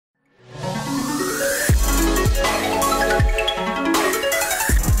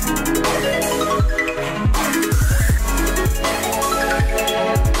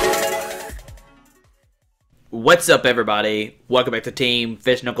What's up, everybody? Welcome back to Team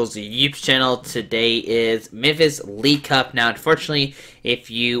Fish Knuckles YouTube channel. Today is Memphis League Cup. Now, unfortunately, if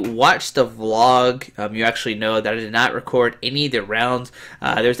you watched the vlog, you actually know that I did not record any of the rounds.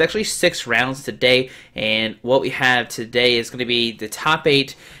 There's actually 6 rounds today, and what we have today is going to be the top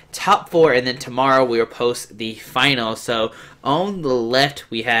 8, top 4, and then tomorrow we will post the final. So on the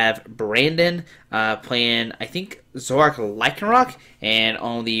left we have Brandon playing, I think, Zoroark Lycanroc, and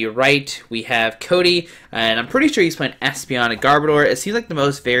on the right we have Cody, and I'm pretty sure he's playing Espeon and Garbodor. It seems like the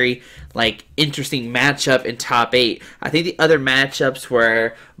most very interesting matchup in top 8. I think the other matchups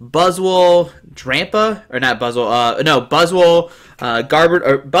were Buzzwole, Drampa, or not Buzzwole, no, Buzzwole, Garbodor,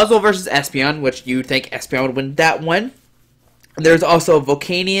 or Buzzwole versus Espeon, which you'd think Espeon would win that one. There's also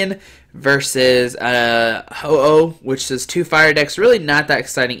Volcanion versus Ho-Oh, which is 2 fire decks. Really not that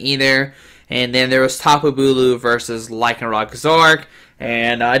exciting either. And then there was Tapu Bulu versus Lycanroc Zoroark.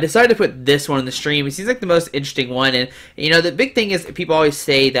 And I decided to put this one in the stream. It seems like the most interesting one. And, you know, the big thing is people always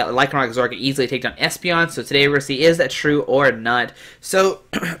say that Lycanroc Zoroark can easily take down Espeon. So today we're going to see, is that true or not? So,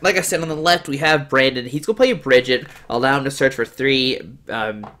 like I said, on the left we have Brandon. He's going to play Bridget. Allow him to search for 3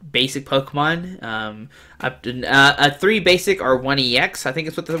 basic Pokemon. 3 basic or 1 EX, I think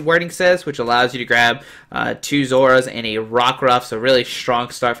is what the wording says, which allows you to grab 2 Zoras and a Rockruff. So really strong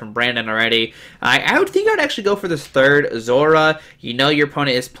start from Brandon already. I would think I would actually go for this 3rd Zora. You know your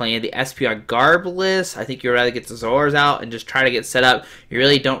opponent is playing the Espeon Garbless. I think you'd rather get the Zoras out and just try to get set up. You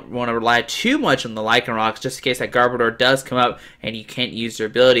really don't want to rely too much on the Lycanrocs, just in case that Garbodor does come up and you can't use their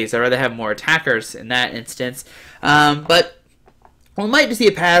abilities. I'd rather have more attackers in that instance. But we might just see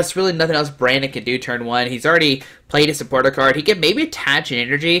a pass. Really nothing else Brandon can do turn 1. He's already played a supporter card. He can maybe attach an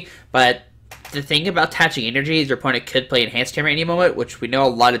energy, but the thing about attaching energy is your opponent could play Enhanced Hammer at any moment, which we know a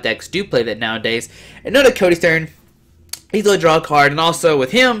lot of decks do play that nowadays. And now to Cody's turn. He's going to draw a card, and also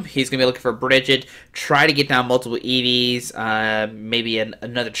with him, he's going to be looking for Bridget, try to get down multiple EVs, maybe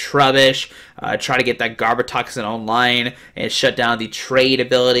another Trubbish, try to get that Garbotoxin online, and shut down the trade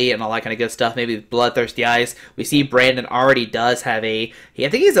ability and all that kind of good stuff, maybe Bloodthirsty Eyes. We see Brandon already does have I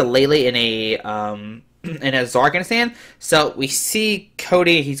think he's a Lele in a Zoroark in his hand. So we see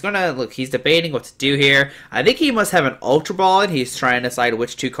Cody, he's debating what to do here. I think he must have an Ultra Ball, and he's trying to decide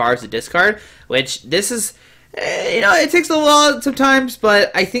which 2 cards to discard, which this is... You know, it takes a while sometimes,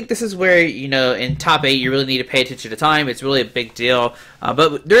 but I think this is where, you know, in top 8, you really need to pay attention to time. It's really a big deal.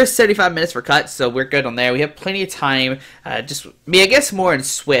 But there is 75 minutes for cuts, so we're good on there. We have plenty of time. I guess more in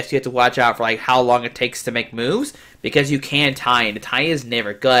Swift, you have to watch out for, how long it takes to make moves, because you can tie, and the tie is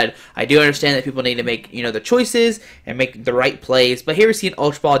never good. I do understand that people need to make, the choices and make the right plays, but here we see an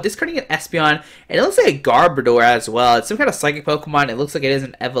Ultra Ball, discarding an Espeon, and it looks like a Garbodor as well. It's some kind of psychic Pokemon. It looks like it is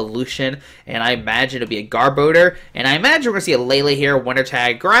an evolution, and I imagine it'll be a Garbodor, and I imagine we're going to see a Lele here, Winter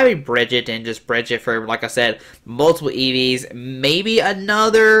Tag, grabbing Bridget, and just Bridget for, like I said, multiple EVs, maybe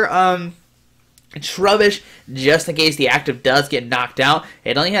another, Trubbish, just in case the active does get knocked out.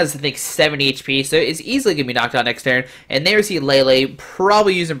 It only has, I think, 70 HP, so it's easily going to be knocked out next turn. And there we see Lele,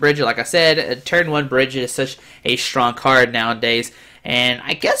 probably using Bridget. Like I said, turn 1 Bridget is such a strong card nowadays. And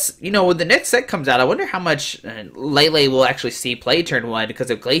I guess, when the next set comes out, I wonder how much Lele will actually see play turn 1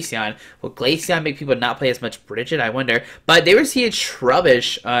 because of Glaceon. Will Glaceon make people not play as much Bridget? I wonder. But they were see a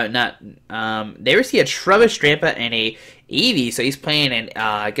Trubbish, they were see a Trubbish, Drampa, and a Eevee. So he's playing an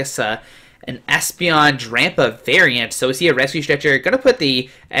Espeon Drampa variant. So we see a Rescue Stretcher. Going to put the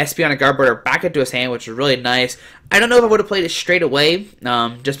Espeon and Garbodor back into his hand, which is really nice. I don't know if I would have played it straight away,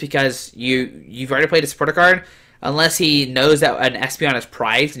 just because you've already played a supporter card. Unless he knows that an Espeon is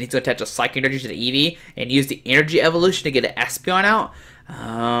prized and he's going to attach a Psychic Energy to the Eevee and use the Energy Evolution to get an Espeon out.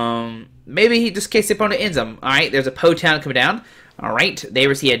 Maybe he just in case the opponent ends him. Alright, there's a Potown coming down. Alright, they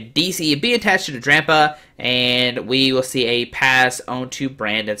will see a DC be attached to the Drampa, and we will see a pass onto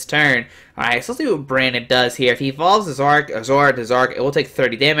Brandon's turn. Alright, so let's see what Brandon does here. If he evolves the Zoroark, it will take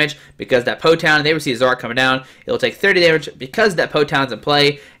 30 damage because that Potown, they will see Zoroark coming down. It will take 30 damage because that Potown's in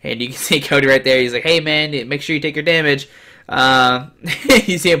play, and you can see Cody right there. He's like, hey man, make sure you take your damage.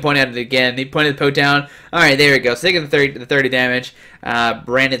 You see him point at it again. He pointed the Potown. Alright, there we go. So taking the 30 damage.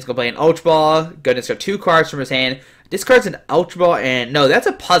 Brandon's going to play an Ultra Ball. Going to discard 2 cards from his hand. Discards an Ultra Ball, and no, that's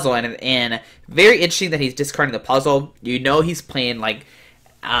a puzzle, and very interesting that he's discarding the puzzle. You know he's playing,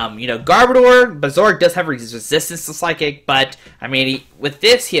 Garbodor, but Zoroark does have resistance to Psychic, but, with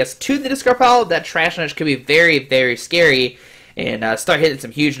this, he has 2 in the discard pile. That Trash Lunch could be very, very scary, and start hitting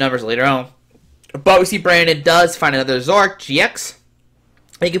some huge numbers later on. But we see Brandon does find another Zoroark GX.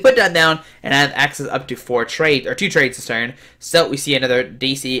 You can put that down and have access up to 2 trades this turn. So we see another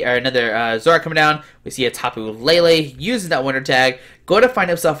DC or another Zoroark coming down. We see a Tapu Lele using that Winter Tag, go to find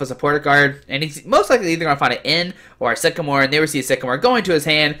himself a supporter card, and he's most likely either going to find an N or a Sycamore, and there we see a Sycamore going to his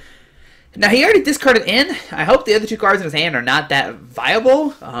hand. Now, he already discarded N. I hope the other two cards in his hand are not that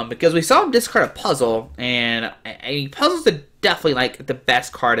viable, because we saw him discard a Puzzle, and Puzzles are definitely like the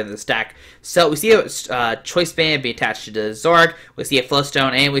best card in the stack. So we see a Choice Band be attached to the Zoroark, we see a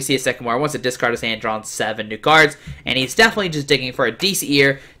Flowstone, and we see a Sycamore. Once it discards his hand, drawn 7 new cards, and he's definitely just digging for a DCE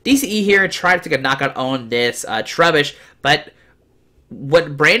here. DCE here, try to take a knockout on this Trubbish, but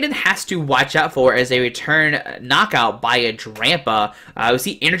what Brandon has to watch out for is a return knockout by a Drampa. We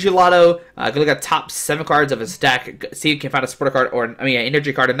see Energy Lotto. Go look at the top 7 cards of his stack. See if you can find a supporter card or, an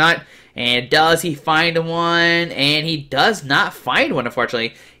energy card or not. And does he find one? And he does not find one,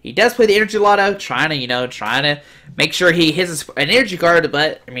 unfortunately. He does play the Energy Lotto, trying to make sure he hits an energy card.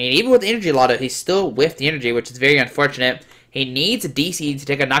 But, even with the Energy Lotto, he's still with the energy, which is very unfortunate. He needs a DC to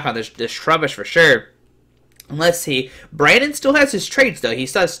take a knock on this Trubbish for sure. Let's see. Brandon still has his trades, though. He's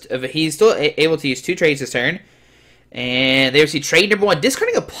still able to use 2 trades this turn. And there's trade number 1.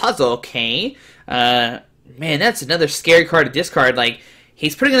 Discarding a Puzzle, okay. Man, that's another scary card to discard. Like,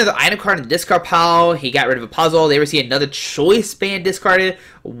 he's putting another item card in the discard pile. He got rid of a Puzzle. They see another Choice Band discarded.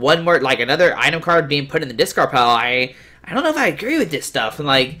 One more, like, another item card being put in the discard pile. I don't know if I agree with this stuff.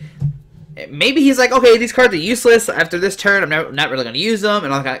 Like, maybe he's like, okay, these cards are useless after this turn. I'm not really going to use them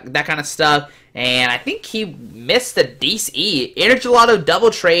and all that kind of stuff. And I think he missed the DCE. Energy Lotto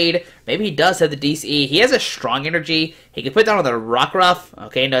double trade. Maybe he does have the DCE. He has a strong energy. He can put that on the Rockruff.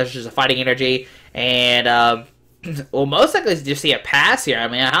 Okay, no, it's just a fighting energy. And, well, most likely just see a pass here. I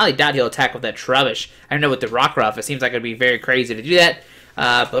highly doubt he'll attack with that Trubbish. I don't know with the Rockruff. It seems like it would be very crazy to do that.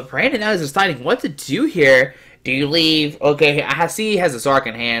 But Brandon now is deciding what to do here. Do you leave? Okay, I see he has a Zoroark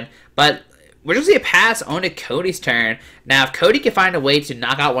in hand. But we're going to see a pass on to Cody's turn. Now, if Cody can find a way to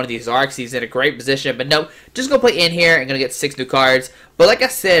knock out one of these Zoroarks, he's in a great position. But no, just going to play in here and going to get 6 new cards. But like I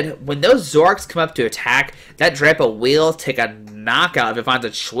said, when those Zoroarks come up to attack, that Drampa will take a knockout if it finds a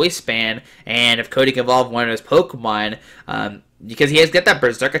Choice Band. And if Cody can evolve one of his Pokemon, because he has got that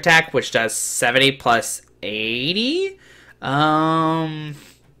Berserk attack, which does 70 plus 80.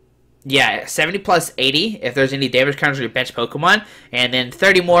 Yeah, 70 plus 80 if there's any damage counters to your bench Pokemon. And then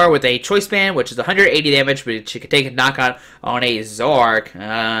 30 more with a Choice Band, which is 180 damage, but you can take a knockout on a Zoroark.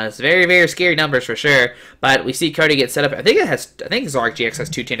 It's very, very scary numbers for sure. But we see Cody get set up. I think Zoroark GX has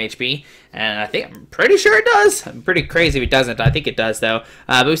 210 HP. And I'm pretty sure it does. I'm pretty crazy if it doesn't. I think it does, though.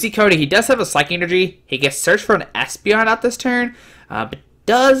 But we see Cody. He does have a Psychic Energy. He gets searched for an Espeon out this turn. But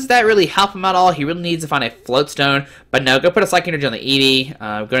does that really help him at all? He really needs to find a Floatstone. But no, go put a Psychic Energy on the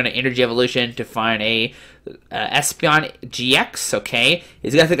Eevee. Go into Energy Evolution to find a Espeon GX, okay?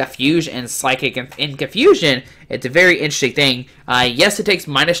 He's got a Fusion and Psychic. In Confusion, it's a very interesting thing. Yes, it takes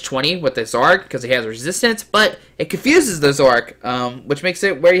minus 20 with the Zoroark because he has resistance, but it confuses the Zoroark, which makes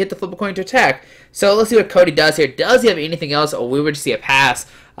it where you hit the flip a coin to attack. So let's see what Cody does here. Does he have anything else, or we would see a pass?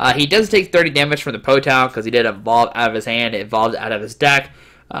 He does take 30 damage from the Potown because he did evolve out of his hand. It evolved out of his deck.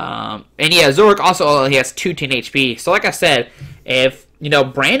 And yeah, Zoroark also he has 210 HP. So like I said, if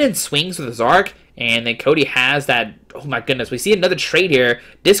Brandon swings with the Zoroark and then Cody has that, oh my goodness, we see another trade here,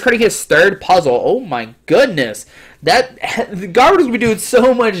 discarding his 3rd puzzle. Oh my goodness, that the Garbodor will be doing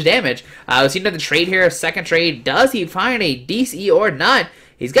so much damage. We see another trade here, a 2nd trade. Does he find a DC or not?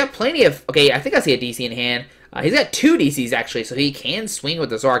 He's got plenty of, okay, I think I see a DC in hand. He's got 2 DCs actually, so he can swing with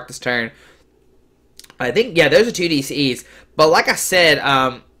the Zoroark this turn. I think, yeah, those are 2 DCs. But like I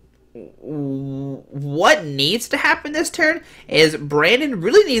said, what needs to happen this turn is Brandon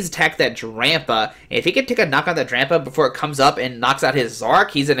really needs to attack that Drampa. If he can take a knock on that Drampa before it comes up and knocks out his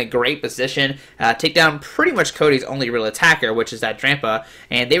Zoroark, he's in a great position. Take down pretty much Cody's only real attacker, which is that Drampa.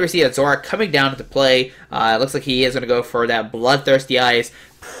 And they see a Zoroark coming down to play. It looks like he is going to go for that Bloodthirsty Eyes.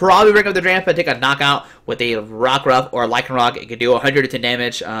 Probably bring up the Drampa, take a knockout with a Rockruff or Lycanroc. It can do 110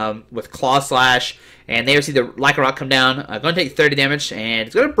 damage with Claw Slash. And there you see the Lycanroc come down. Going to take 30 damage, and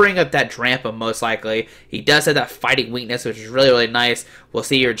it's going to bring up that Drampa most likely. He does have that fighting weakness, which is really, really nice. We'll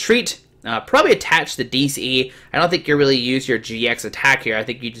see your retreat. Probably attach the DCE. I don't think you really use your GX attack here. I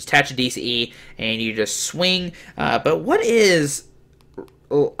think you just attach a DCE, and you just swing. But what is...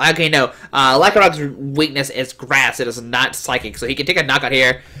 Okay, no. Lycanroc's weakness is Grass. It is not Psychic, so he can take a knockout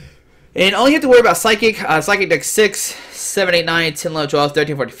here. And all you have to worry about Psychic. Psychic deck 6, 7, 8, 9, 10, 11, 12,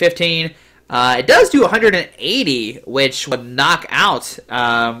 13, 14, 15. It does do 180, which would knock out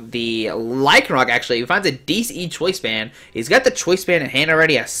the Lycanroc, actually. If he finds a DCE Choice Band, he's got the Choice Band in hand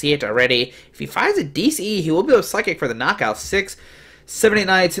already. I see it already. If he finds a DCE, he will be able to Psychic for the knockout. 6, 7, 8,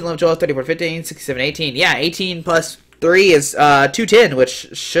 9, 10, 11, 12, 13, 14, 15, 16, 17, 18. Yeah, 18 plus 3 is 210,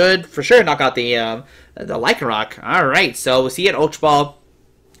 which should for sure knock out the Lycanroc. Alright, so we'll see an Ultra Ball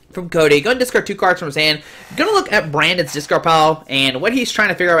from Cody. Going to discard 2 cards from his hand. Going to look at Brandon's discard pile, and what he's trying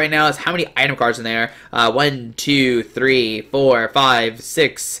to figure out right now is how many item cards in there. 1, 2, 3, 4, 5,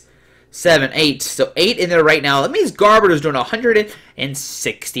 6, 7, 8. So 8 in there right now. That means Garbodor is doing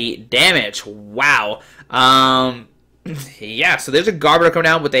 160 damage. Wow. Yeah, so there's a Garbodor coming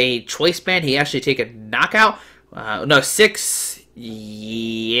down with a Choice Band. He actually take a knockout. No, 6.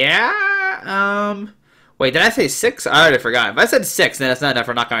 Yeah. Wait, did I say 6? I already forgot. If I said 6, then that's not enough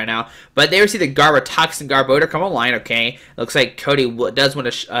for knockout right now. But there we see the Toxin Garbodor come online. Okay. Looks like Cody does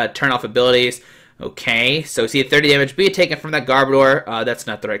want to turn off abilities. Okay. So we see a 30 damage be taken from that Garbodor. That's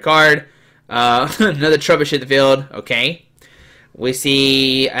not the right card. Another Trubbish in the field. Okay. We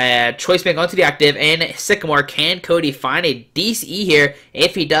see Choice Band going to the active, and Sycamore. Can Cody find a DCE here?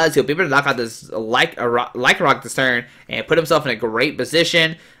 If he does, he'll be able to knock out this Lycanroc this turn and put himself in a great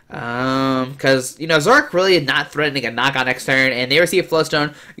position. Because, you know, Zoroark really not threatening a knockout next turn, and they receive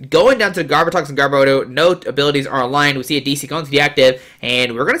Flowstone. Going down to the Garbodor and Garbodor, no abilities are aligned. We see a DC going to the active,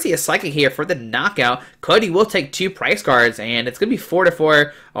 and we're going to see a Psychic here for the knockout. Cody will take 2 price cards, and it's going to be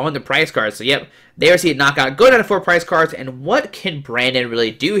 4-4 on the price cards. So, yep, they receive a knockout. Go down to 4 price cards, and what can Brandon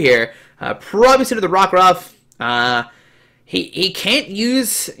really do here? Probably send to the Rock Ruff. He can't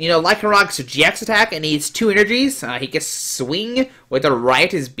use, you know, Lycanroc's GX attack, and needs 2 energies. He can swing with the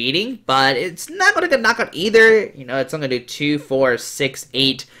Riotous Beating, but it's not going to get knocked out either. You know, it's only going to do 2, 4, 6,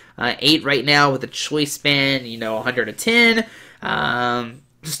 8. 8 right now with the Choice Band, you know, 110.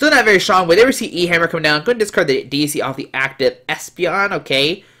 Still not very strong, but there we see E-Hammer come down. Go and discard the DC off the active Espeon,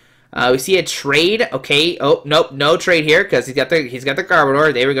 okay. We see a trade, okay. Oh, nope, no trade here, because he's got the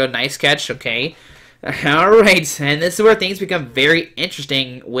Garbodor. There we go, nice catch, okay. Alright, and this is where things become very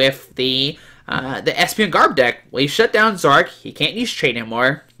interesting with the Espeon Garb deck. Well, you shut down Zoroark, he can't use Trade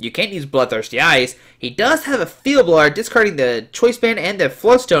anymore, you can't use Bloodthirsty Eyes, he does have a Field Blower, discarding the Choice Band and the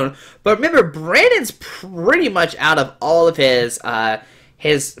Flowstone, but remember, Brandon's pretty much out of all of his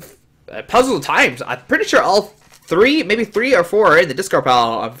puzzle times. I'm pretty sure all 3, maybe 3 or 4 are in the discard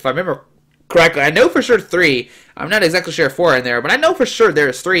pile, if I remember correctly. I know for sure 3. I'm not exactly sure 4 in there, but I know for sure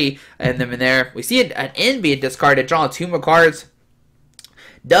there's 3 in them in there. We see an N being discarded, drawing 2 more cards.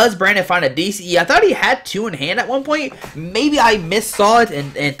 Does Brandon find a DCE? I thought he had 2 in hand at one point. Maybe I missaw it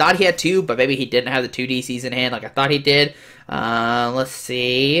and thought he had 2, but maybe he didn't have the 2 DCs in hand like I thought he did. Let's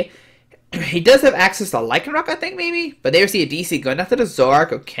see. He does have access to Lycanroc, I think, maybe. But there we see a DC going after the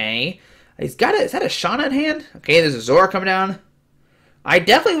Zoroark. Okay. He's got is that a Shauna in hand? Okay, there's a Zoroark coming down. I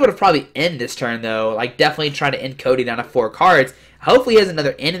definitely would have probably ended this turn, though. Like, definitely try to end Cody down to 4 cards. Hopefully he has another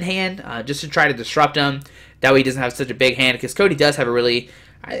in hand, just to try to disrupt him. That way he doesn't have such a big hand, because Cody does have a really...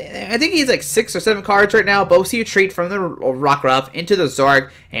 I think he's like 6 or 7 cards right now. But we'll see a treat from the Rock Ruff into the Zoroark.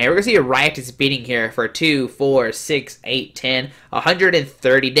 And we're going to see a Riotous Beating here for 2, 4, 6, 8, 10,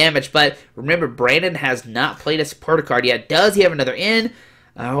 130 damage. But remember, Brandon has not played a supporter card yet. Does he have another in?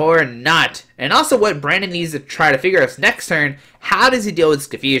 Or not. And also what Brandon needs to try to figure out next turn, how does he deal with this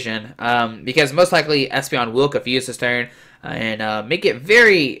confusion? Because most likely Espeon will confuse this turn and make it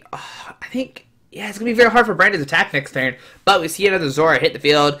very, I think, yeah, it's going to be very hard for Brandon to attack next turn. But we see another Zora hit the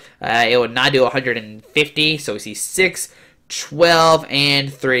field. It would not do 150, so we see 6, 12,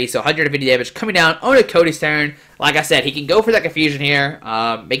 and 3. So 150 damage coming down on Cody's turn. Like I said, he can go for that confusion here.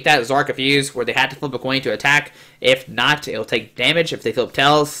 Make that Zoroark confuse where they had to flip a coin to attack. If not, it'll take damage if they flip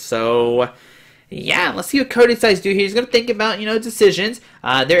tails. So, yeah, let's see what Cody decides to do here. He's going to think about, you know, decisions.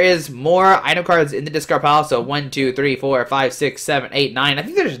 There is more item cards in the discard pile. So 1, 2, 3, 4, 5, 6, 7, 8, 9. I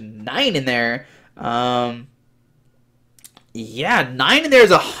think there's 9 in there. Yeah, 9 in there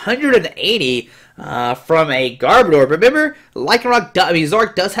is 180 from a Garbodor. Remember, Lycanroc,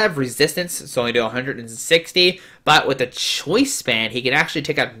 Zoroark does have resistance. It's only to 160, but with the Choice Band, he can actually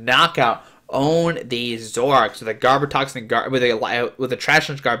take a knockout on the Zoroark. So the Toxin with a Trash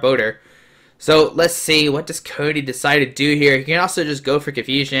Lunch Garbodor. So let's see, what does Cody decide to do here? He can also just go for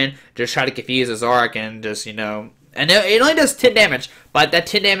confusion, just try to confuse the Zoroark and just, you know... And it only does 10 damage, but that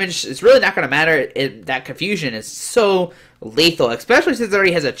 10 damage is really not going to matter. That confusion is so lethal, especially since it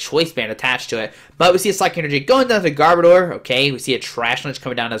already has a Choice Band attached to it. But we see a Psychic Energy going down to Garbodor. Okay, we see a Trash Lunch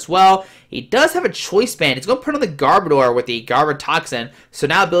coming down as well. He does have a Choice Band. He's going to put on the Garbodor with the Toxin. So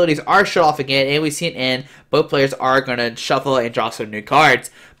now abilities are shut off again, and we see an end. Both players are going to shuffle and draw some new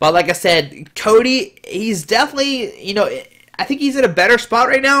cards. But like I said, Cody, he's definitely, you know... I think he's in a better spot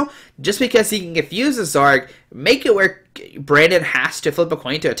right now, just because he can confuse the Zoroark, make it where Brandon has to flip a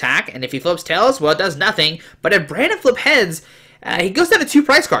coin to attack, and if he flips tails, well, it does nothing. But if Brandon flip heads, he goes down to 2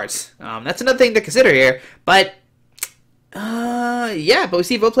 price cards. That's another thing to consider here. But Yeah, but we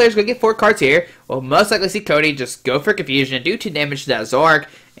see both players go get 4 cards here. We'll most likely see Cody just go for Confusion and do 2 damage to that Zoroark.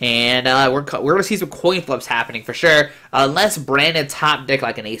 And we're going to see some coin flips happening for sure. Unless Brandon top deck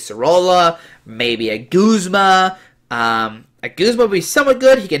like an Acerola, maybe a Guzma. A Guzma would be somewhat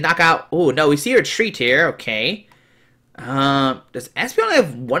good. He can knock out... Oh, no, we see a retreat here. Okay. Does Espeon only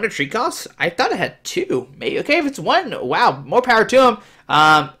have 1 retreat cost? I thought it had 2. Maybe. Okay, if it's 1, wow, more power to him.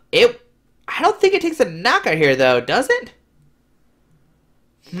 I don't think it takes a knockout here, though, does it?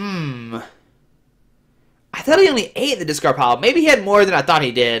 I thought he only 8 in the discard pile. Maybe he had more than I thought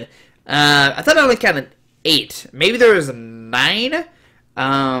he did. I thought I only counted 8. Maybe there was 9.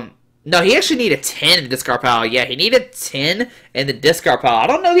 No, he actually needed 10 in the discard pile. Yeah, he needed 10 in the discard pile. I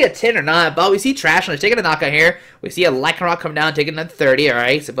don't know if he had 10 or not, but we see Trashlands taking a knockout here. We see a Lycanroc come down, taking another 30. All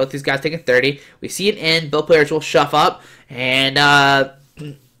right, so both these guys taking 30. We see an end. Both players will shuff up. And,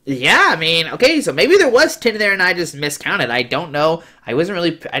 yeah, I mean, okay, so maybe there was 10 in there and I just miscounted. I don't know. I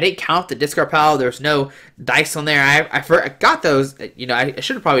didn't count the discard pile. There was no dice on there. I forgot those. You know, I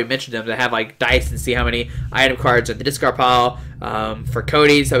should have probably mentioned them to have, like, dice and see how many item cards are in the discard pile for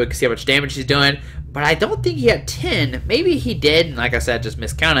Cody so we can see how much damage he's doing. But I don't think he had 10. Maybe he did, and like I said, just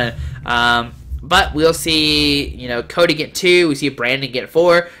miscounted. But we'll see, you know, Cody get 2. We see Brandon get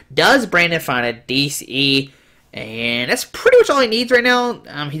 4. Does Brandon find a DCE? And that's pretty much all he needs right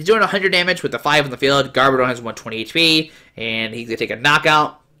now. He's doing 100 damage with the 5 on the field. Garbodor has 120 HP, and he's going to take a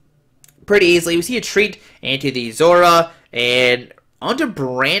knockout pretty easily. We see a treat into the Zora, and onto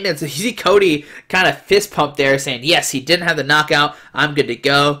Brandon. So you see Cody kind of fist pump there, saying, yes, he didn't have the knockout. I'm good to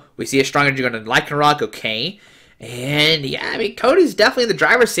go. We see a strong energy going to Lycanroc. Okay. And, yeah, I mean, Cody's definitely in the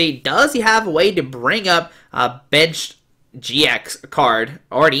driver's seat. Does he have a way to bring up a benched GX card,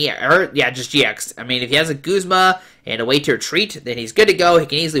 just GX. I mean, if he has a Guzma and a way to retreat, then he's good to go. He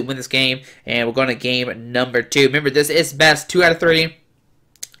can easily win this game, and we're going to game number 2. Remember, this is best 2 out of 3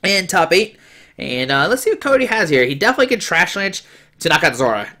 and top 8. And let's see what Cody has here. He definitely can Trash Lynch to knock out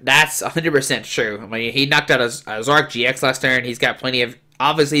Zora. That's 100% true. I mean, he knocked out a Zoroark GX last turn. He's got plenty of...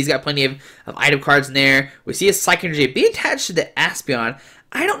 Obviously, he's got plenty of item cards in there. We see a Psychic Energy be attached to the Espeon.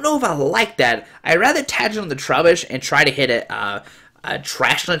 I don't know if I like that. I'd rather attach it on the Trubbish and try to hit a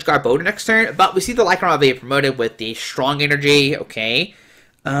Trash Lynch Garbodor next turn. But we see the Lycanroc being promoted with the Strong Energy. Okay.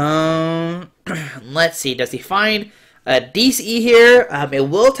 Let's see. Does he find a DCE here? It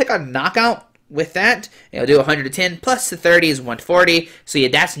will take a knockout with that. It'll do 110 plus the 30 is 140. So yeah,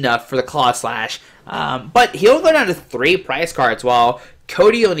 that's enough for the Claw Slash. But he'll go down to 3 prize cards while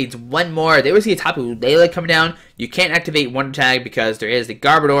Cody only needs 1 more. There we see a Tapu Lele coming down. You can't activate one tag because there is the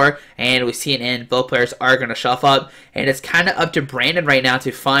Garbodor, and we see an end. Both players are going to shuffle up, and it's kind of up to Brandon right now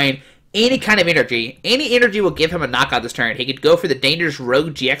to find any kind of energy. Any energy will give him a knockout this turn. He could go for the Dangerous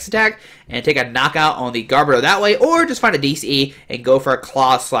Rogue GX attack and take a knockout on the Garbodor that way, or just find a DCE and go for a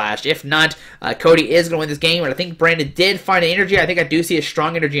Claw Slash. If not, Cody is going to win this game, and I think Brandon did find an energy. I think I do see a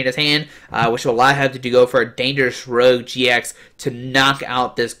strong energy in his hand, which will allow him to go for a Dangerous Rogue GX to knock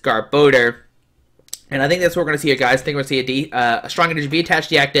out this Garbodor. And I think that's what we're going to see here, guys. I think we're going to see a strong energy be attached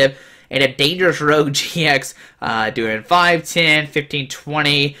to the active, and a Dangerous Rogue GX doing 5, 10, 15,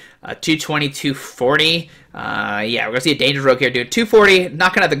 20, 220, 240. Yeah, we're going to see a Dangerous Rogue here doing 240,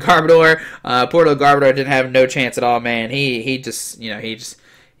 knocking out the Garbodor. Poor little Garbodor didn't have no chance at all, man. He just,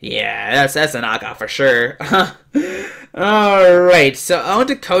 yeah, that's a knockout for sure. Alright, so on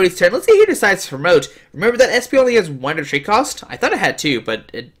to Cody's turn. Let's see who decides to promote. Remember that SP only has 1 retreat cost? I thought it had 2, but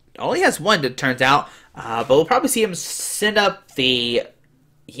it only has 1, it turns out. But we'll probably see him send up the...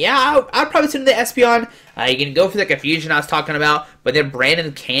 Yeah, I'd probably send the Espeon. You can go for the Confusion I was talking about, but then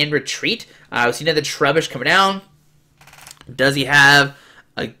Brandon can retreat. We see another Trubbish coming down. Does he have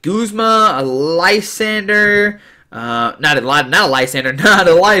a Guzma, a Lysander? Not a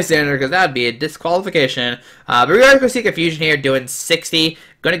Lysander, because that would be a disqualification. But we're going to see Confusion here doing 60.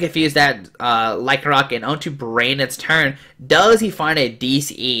 Going to confuse that Lycanroc, and onto Brandon's turn. Does he find a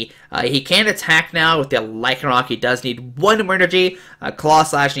DCE? He can attack now with the Lycanroc. He does need 1 more energy. Claw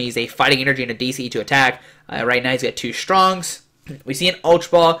Slash needs a Fighting Energy and a DCE to attack. Right now he's got 2 Strongs. We see an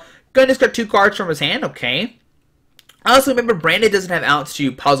Ultra Ball. Going to discard 2 cards from his hand. Okay. Also, remember, Brandon doesn't have outs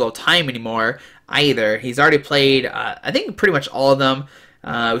to Puzzle Time anymore either. He's already played, I think, pretty much all of them.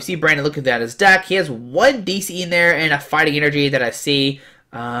 We see Brandon looking at his deck. He has 1 DCE in there and a Fighting Energy that I see.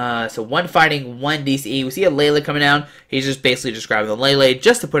 So 1 fighting, 1 DCE. We see a Lele coming down. He's just basically just grabbing the Lele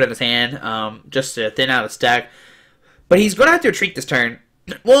just to put it in his hand, just to thin out his deck. But he's going to have to retreat this turn.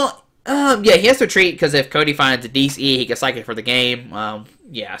 Well, yeah, he has to retreat because if Cody finds a DCE, he can Psychic for the game.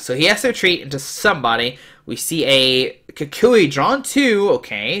 Yeah, so he has to retreat into somebody. We see a Kukui drawn 2.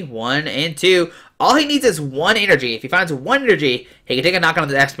 Okay, 1 and 2. All he needs is one energy. If he finds one energy, he can take a knockout on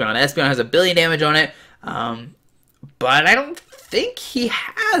the Espeon. Espeon has 1 billion damage on it, but I don't think he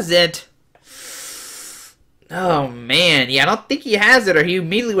has it. Oh, man. Yeah, I don't think he has it, or he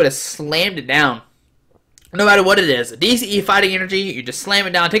immediately would have slammed it down. No matter what it is. DCE fighting energy, you just slam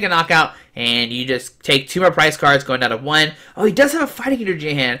it down, take a knockout, and you just take 2 more price cards going down to 1. Oh, he does have a fighting energy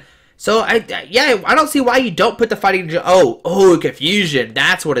in hand. So, I don't see why you don't put the fighting energy. Oh, confusion.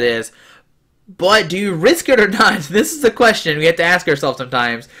 That's what it is. But do you risk it or not? This is the question we have to ask ourselves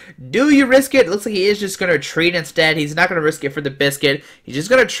sometimes. Do you risk it? It looks like he is just going to retreat instead. He's not going to risk it for the biscuit. He's just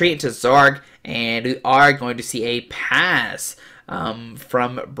going to retreat into Zoroark, and we are going to see a pass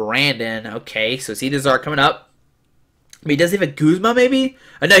from Brandon. Okay, so see the Zoroark coming up. He does have a Guzma, maybe?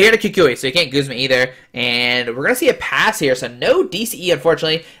 Oh, no, he had a Kukui, so he can't Guzma either. And we're going to see a pass here, so no DCE,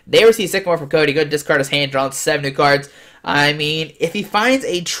 unfortunately. They receive Sycamore from Cody. Go to discard his hand, draw 7 new cards. I mean, if he finds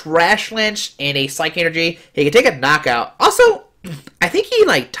a Trash Lynch and a Psych Energy, he can take a knockout. Also, I think he,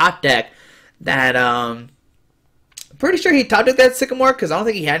 like, top deck that, pretty sure he top decked that Sycamore, because I don't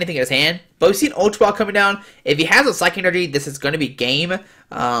think he had anything in his hand. But we've seen Ultra Ball coming down. If he has a Psych Energy, this is going to be game.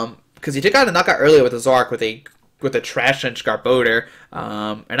 Because he took out a knockout earlier with the Zoroark with a Trash Lynch Garbodor,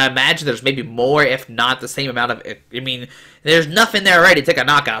 and I imagine there's maybe more, if not the same amount of. I mean, there's nothing there already to take a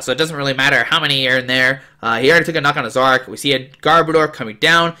knockout, so it doesn't really matter how many are in there. He already took a knockout on Zoroark. We see a Garbodor coming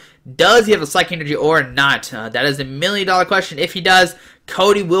down. Does he have a Psychic Energy or not? That is the $1,000,000 question. If he does,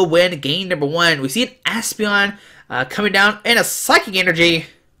 Cody will win game number 1. We see an Espeon coming down and a Psychic Energy.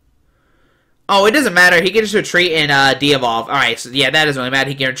 Oh, it doesn't matter. He can just retreat and de-evolve. Alright, so yeah, that doesn't really matter.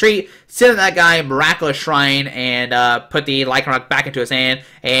 He can retreat, sit on that guy, Miraculous Shrine, and put the Lycanroc back into his hand,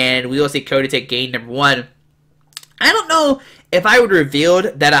 and we will see Cody take game number 1. I don't know if I would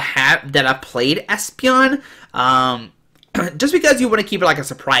revealed that I played Espeon, just because you want to keep it like a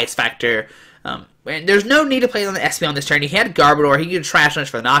surprise factor. And there's no need to play on the Espeon this turn. He had Garbodor. He could Trash Lunch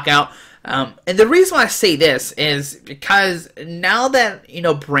for the knockout. And the reason why I say this is because now that,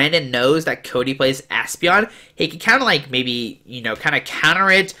 Brandon knows that Cody plays Espeon, he can kind of like maybe, kind of counter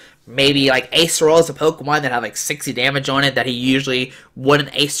it. Maybe like Acerola is a Pokemon that have like 60 damage on it that he usually wouldn't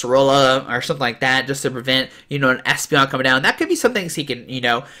Acerola or something like that, just to prevent, an Espeon coming down. That could be something he can,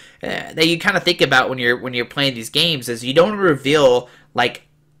 that you kind of think about when you're playing these games, is you don't reveal like,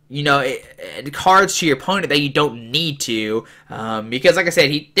 cards to your opponent that you don't need to, because like I said,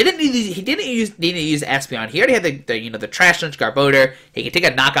 he didn't need to use Espeon. He already had the Trash Lynch Garbodor. He can take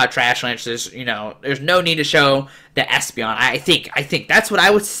a knockout Trash Lynch. There's no need to show the Espeon. I think that's what I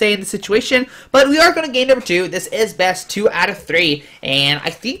would say in the situation. But we are going to game number 2. This is best 2 out of 3, and I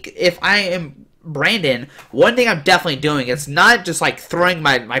think if I am Brandon, one thing I'm definitely doing is not just like throwing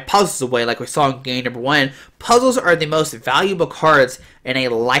my puzzles away like we saw in game number 1. Puzzles are the most valuable cards in a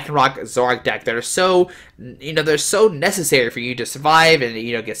Lycanroc Zoroark deck. They're so, they're so necessary for you to survive and,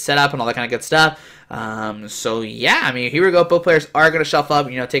 get set up and all that kind of good stuff. So yeah, I mean, here we go. Both players are going to shuffle up,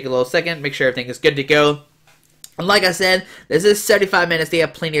 take a little second, make sure everything is good to go. And like I said, this is 75 minutes. They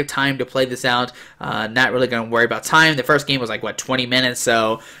have plenty of time to play this out. Not really going to worry about time. The first game was like, 20 minutes?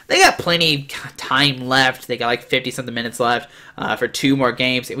 So they got plenty of time left. They got like 50-something minutes left for 2 more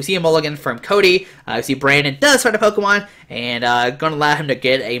games. We see a mulligan from Cody. We see Brandon does find a Pokemon, and going to allow him to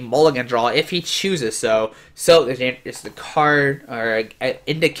get a mulligan draw if he chooses so. So there's the card or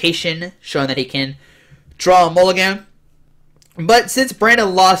indication showing that he can draw a mulligan. But since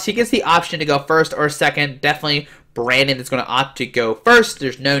Brandon lost, he gets the option to go first or second. Definitely Brandon is going to opt to go first.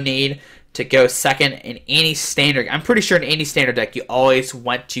 There's no need to go second in any standard. I'm pretty sure in any standard deck, you always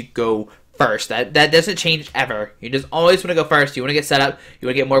want to go first. That doesn't change ever. You just always want to go first. You want to get set up. You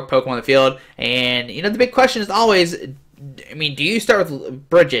want to get more Pokemon on the field. And, the big question is always, I mean, do you start with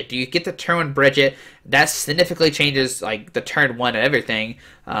Bridget? Do you get the turn 1 Bridget? That significantly changes, like, the turn 1 of everything.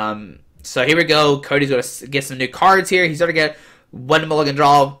 So here we go. Cody's going to get some new cards here. He's already got 1 mulligan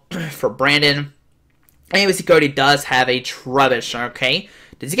draw for Brandon. And we see Cody does have a Trubbish. Okay.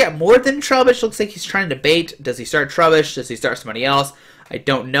 Does he get more than Trubbish? Looks like he's trying to debate. Does he start Trubbish? Does he start somebody else? I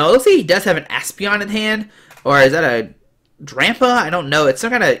don't know. Looks like he does have an Espeon in hand. Or is that a Drampa? I don't know. It's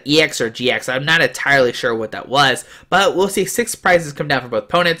some kind of EX or GX. I'm not entirely sure what that was. But we'll see 6 prizes come down for both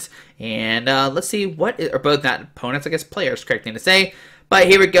opponents. And let's see what or both not opponents, I guess players, correct thing to say. But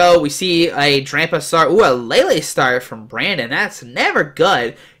here we go. We see a Drampa start. Ooh, a Lele start from Brandon. That's never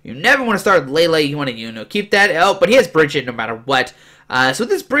good. You never want to start with Lele. You want to, keep that. Oh, but he has Bridget no matter what. So with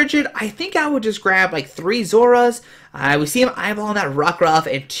this Bridget, I think I would just grab like 3 Zoras. We see him eyeballing that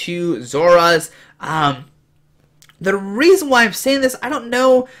Rockruff and 2 Zoras. The reason why I'm saying this, I don't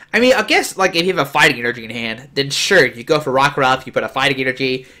know. I mean, I guess, like, if you have a fighting energy in hand, then sure, you go for Rockruff, you put a fighting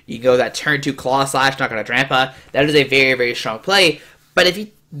energy, you can go that turn 2 Claw Slash, knock on a Drampa. That is a very, very strong play. But if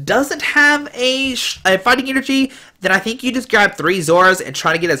he doesn't have a fighting energy, then I think you just grab 3 Zoras and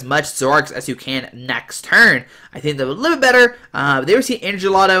try to get as much Zoroarks as you can next turn. I think that would a little bit better. They were seeing Energy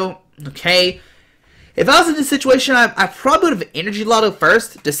Lotto. Okay. If I was in this situation, I probably would have Energy Lotto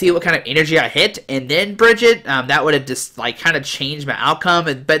first to see what kind of energy I hit, and then bridge it. That would have just like kind of changed my outcome.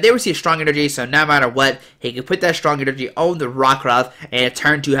 But they would see strong energy, so no matter what, he could put that strong energy on the Rockruff and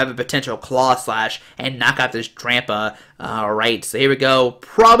turn to have a potential Claw Slash and knock out this Drampa. Alright, so here we go.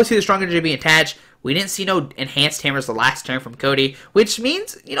 Probably see the strong energy being attached. We didn't see no enhanced hammers the last turn from Cody, which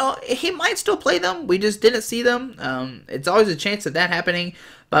means, you know, he might still play them. We just didn't see them. It's always a chance of that happening.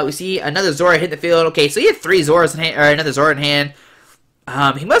 But we see another Zora hit the field. Okay, so he had 3 Zoras in hand, or another Zora in hand.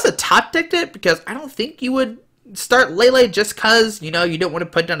 He must have top decked it because I don't think you would start Lele just because, you know, you don't want to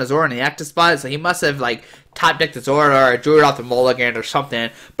put down a Zora in the active spot. So he must have, like, top decked the Zora or drew it off the mulligan or something.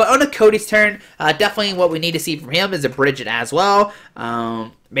 But on a Cody's turn, definitely what we need to see from him is a bridge it as well.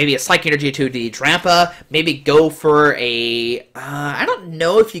 Maybe a Psychic Energy to the Drampa. Maybe go for a... I don't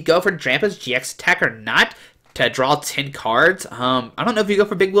know if you go for Drampa's GX attack or not to draw 10 cards. I don't know if you go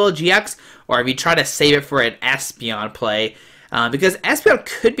for Big Will GX or if you try to save it for an Espeon play. Because Espeon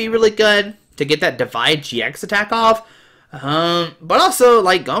could be really good to get that Divide GX attack off. But also,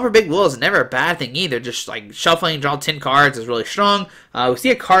 like, going for Big Will is never a bad thing either. Just, like, shuffling, draw 10 cards is really strong. We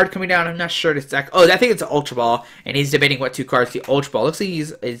see a card coming down. I'm not sure exactly. Oh, I think it's an Ultra Ball, and he's debating what 2 cards the Ultra Ball. Looks like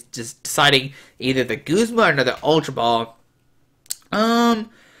he's just deciding either the Guzma or another Ultra Ball.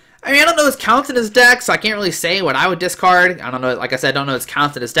 I mean, I don't know his counts in his deck, so I can't really say what I would discard. I don't know, like I said, I don't know his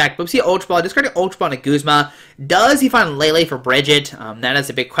counts in his deck. But we see Ultra Ball, discarding Ultra Ball and Guzma. Does he find Lele for Bridget? That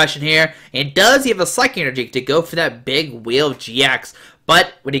is a big question here. And does he have a Psychic Energy to go for that Big Wheel GX?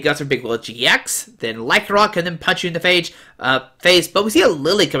 But when he goes for Big Wheel GX, then Lycanroc can then punch you in the face. But we see a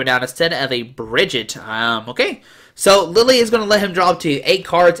Lily coming down instead of a Bridget. Okay. So Lily is going to let him draw up to 8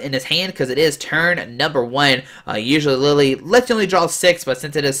 cards in his hand because it is turn number 1. Usually Lily lets you only draw 6, but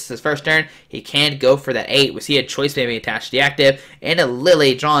since it is his first turn, he can go for that 8. We see a choice maybe attached to the active, and a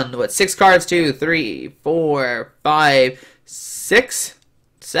Lily drawn, what, 6 cards? 2, 3, 4, 5, 6,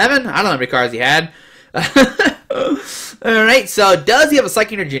 7? I don't know how many cards he had. Alright, so does he have a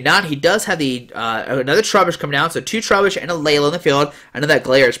Psychic Energy or not? He does have the another Trubbish coming down, so 2 Trubbish and a Lele in the field. I know that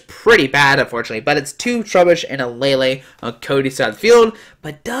Glare is pretty bad, unfortunately, but it's 2 Trubbish and a Lele on Cody's side of the field.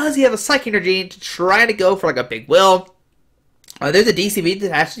 But does he have a Psychic Energy to try to go for like a Big Will? There's a DCV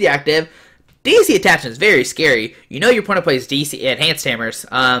attached to the active. DC attachment is very scary. You know your opponent plays DC Enhanced Hammers.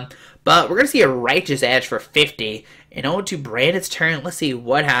 But we're going to see a Righteous Edge for 50. And on to Brandon's turn. Let's see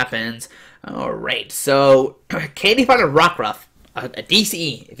what happens. Alright, so can he find a Rockruff, a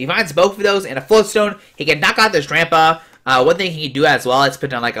DCE? If he finds both of those and a Floatstone, he can knock out this Drampa. One thing he can do as well is put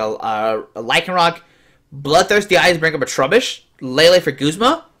down like a Lycanroc, Bloodthirsty Eyes, bring up a Trubbish, Lele for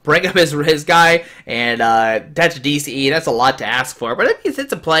Guzma, bring up his guy, and attach a DCE. That's a lot to ask for, but I mean,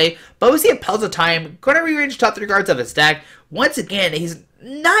 it's a play. But we see a Puzzle Time, going to rearrange top 3 cards of his deck. Once again, he's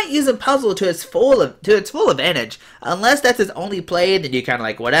not using Puzzle to its full advantage. Unless that's his only play, then you kind of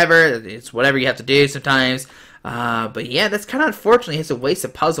like, whatever. It's whatever you have to do sometimes. But yeah, that's kind of unfortunate. He has to waste a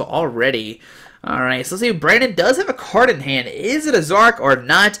Puzzle already. Alright, so let's see. Brandon does have a card in hand. Is it a Zoroark or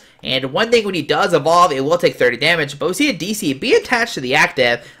not? And one thing, when he does evolve, it will take 30 damage. But we see a DC be attached to the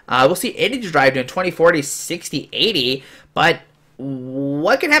active. We'll see Energy Drive doing 20, 40, 60, 80. But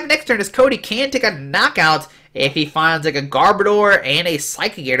what can happen next turn is Cody can take a knockout if he finds like a Garbodor and a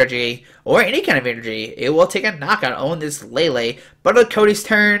Psychic Energy, or any kind of energy. It will take a knockout on this Lele. But on Cody's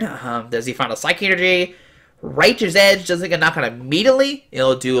turn, does he find a Psychic Energy? Righteous Edge doesn't get a knockout immediately.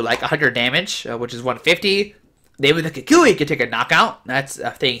 It'll do like 100 damage, which is 150. Maybe the Kikui could take a knockout. That's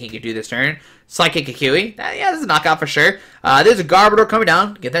a thing he could do this turn. Psychic Kikui. Yeah, that's a knockout for sure. There's a Garbodor coming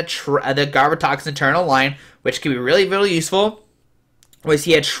down. Get that the Garbotox internal line, which can be really, really useful. We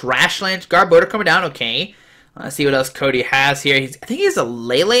see a Trashland Garbodor coming down. Okay. Let's see what else Cody has here. I think he has a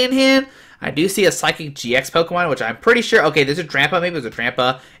Lele in hand. I do see a Psychic GX Pokemon, which I'm pretty sure... Okay, there's a Drampa. Maybe it was a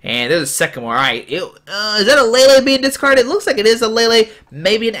Drampa. And there's a second one. Alright. Is that a Lele being discarded? It looks like it is a Lele.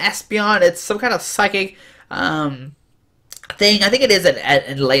 Maybe an Espeon. It's some kind of Psychic thing. I think it is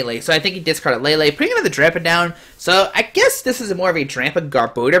a Lele. So I think he discarded Lele. Putting another Drampa down. So I guess this is more of a Drampa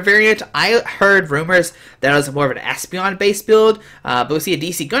Garbodor variant. I heard rumors that it was more of an Espeon based build. But we see a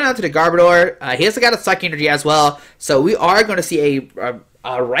DC going out to the Garbodor. He also got a Psychic Energy as well. So we are going to see a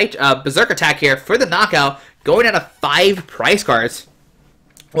Berserk attack here for the knockout, going out of 5 price cards.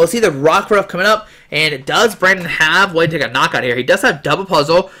 We'll see the Rock Ruff coming up, and does Brandon have way to take a knockout here? He does have Double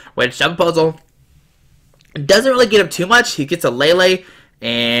Puzzle, which Double Puzzle doesn't really get him too much. He gets a Lele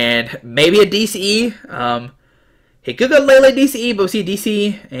and maybe a DCE. He could go Lele DCE, but we'll see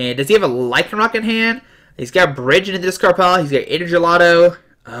DCE. And does he have a Lycanroc in hand? He's got Bridge into Discard Pile. He's got Energy Lotto.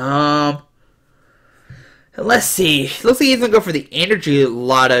 Let's see. Looks like he's going to go for the Energy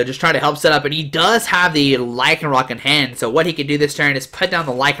Lotto, just trying to help set up. And he does have the Lycanroc in hand. So what he can do this turn is put down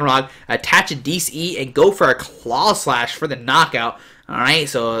the Lycanroc, attach a DCE, and go for a Claw Slash for the knockout. Alright,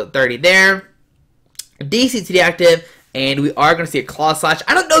 so 30 there. DCE to the active, and we are going to see a Claw Slash.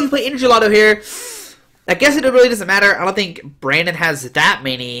 I don't know if you play Energy Lotto here. I guess it really doesn't matter. I don't think Brandon has that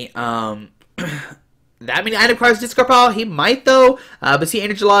many item cards to discard pile. He might though. But see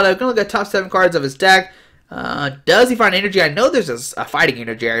Energy Lotto, gonna look at top 7 cards of his deck. Does he find energy? I know there's a fighting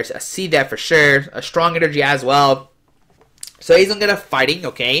energy. I see that for sure. A strong energy as well. So he's gonna get a fighting.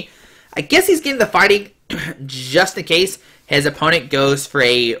 Okay, I guess he's getting the fighting just in case his opponent goes for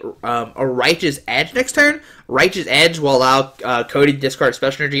a Righteous Edge next turn. Righteous Edge will allow Cody to discard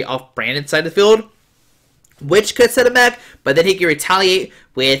special energy off Brandon's side of the field, which could set him back. But then he can retaliate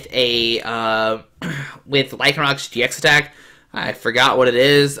with a with Lycanroc's GX attack. I forgot what it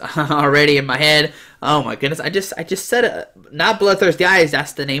is already in my head. Oh my goodness! I just said it. Not Bloodthirsty Eyes.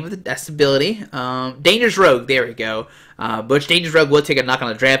 That's the name of the ability. Dangerous Rogue. There we go. Which Dangerous Rogue will take a knock on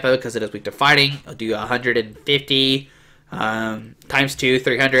the Drampa because it is weak to fighting. I'll do 150 times 2,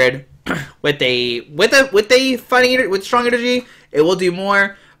 300. with a fighting with strong energy, it will do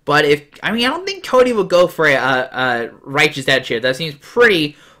more. But I don't think Cody will go for a Righteous Edge here. That seems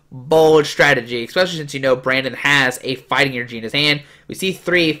pretty bold strategy, especially since Brandon has a fighting energy in his hand. We see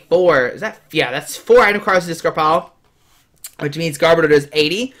 3, 4. That's 4 item cards to discard pile, which means Garbodor does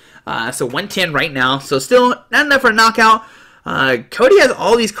 80. So 110 right now. So still not enough for a knockout. Cody has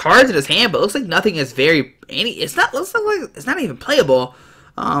all these cards in his hand, but it looks like nothing is it's not even playable.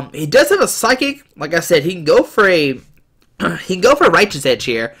 He does have a Psychic. Like I said, he can go for a Righteous Edge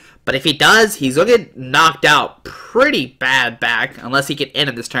here, but if he does, he's going to get knocked out pretty bad back, unless he can end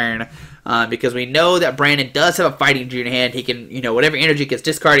it this turn, because we know that Brandon does have a fighting energy in hand. He can, whatever energy gets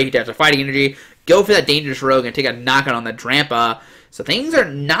discarded, he has a fighting energy, go for that Dangerous Rogue and take a knockout on the Drampa. So things are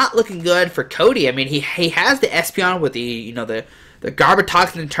not looking good for Cody. I mean, he has the Espeon with the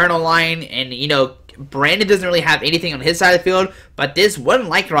Garbodor internal line, and Brandon doesn't really have anything on his side of the field, but this one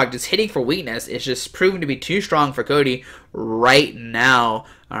Lycanroc just hitting for weakness is just proving to be too strong for Cody right now.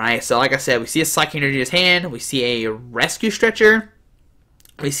 Alright, so like I said, we see a Psychic Energy in his hand, we see a Rescue Stretcher,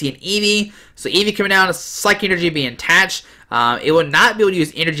 we see an Eevee. So Eevee coming down, a Psychic Energy being attached. It will not be able to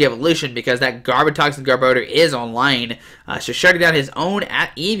use Energy Evolution because that Garbodor is online. So shutting down his own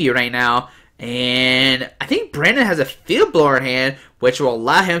at Eevee right now. And I think Brandon has a Field Blower in hand, which will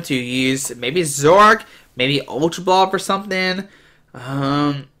allow him to use maybe Zoroark, maybe Ultra Ball for something.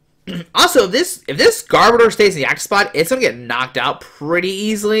 Also, if this Garbodor stays in the active spot, it's going to get knocked out pretty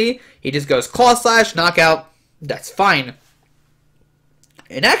easily. He just goes Claw Slash, knockout. That's fine.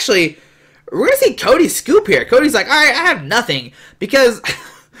 And actually, we're going to see Cody scoop here. Cody's like, alright, I have nothing. Because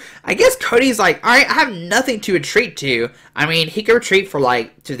I guess Cody's like, alright, I have nothing to retreat to. I mean, he can retreat for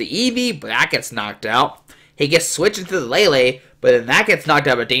to the Eevee, but that gets knocked out. He gets switched into the Lele, but then that gets knocked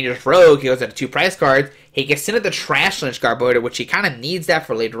out by Dangerous Rogue. He goes into 2 price cards. He gets into the Trash Lynch Garbodor, which he kind of needs that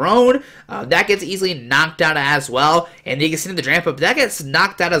for later on. That gets easily knocked out as well. And he gets into the Drampa, but that gets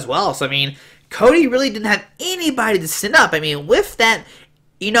knocked out as well. So, I mean, Cody really didn't have anybody to send up. I mean, with that,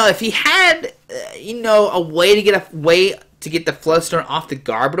 if he had, a way to get the Floatstone off the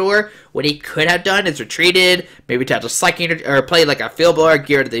Garbodor, what he could have done is retreated, maybe attach a Psychic or play like a Field Blower,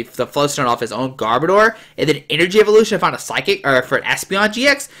 gear the Floatstone off his own Garbodor, and then Energy Evolution found a Psychic or for an Espeon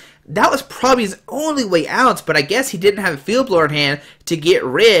GX. That was probably his only way out, but I guess he didn't have a Field Blower in hand to get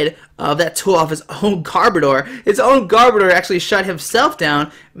rid of that tool off his own Garbodor. His own Garbodor actually shut himself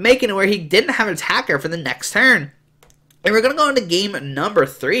down, making it where he didn't have an attacker for the next turn. And we're going to go into game number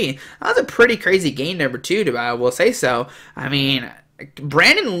 3. That was a pretty crazy game number 2, I will say so. I mean,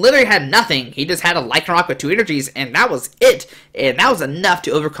 Brandon literally had nothing. He just had a Lycanroc with 2 energies, and that was it. And that was enough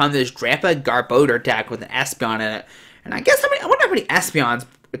to overcome this Drampa Garbodor deck with an Espeon in it. And I wonder how many Espeons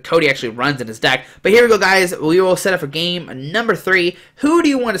Cody actually runs in his deck. But here we go, guys. We will set up for game number 3. Who do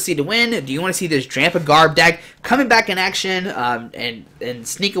you want to see to win? Do you want to see this Drampa Garb deck coming back in action and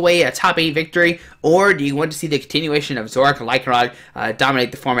sneak away a top 8 victory? Or do you want to see the continuation of Zoroark and Lycanroc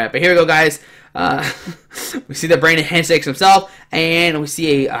dominate the format? But here we go, guys. We see that Brandon handshakes himself, and we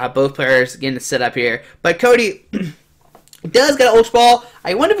see both players getting set up here. But Cody, Does get an Ultra Ball.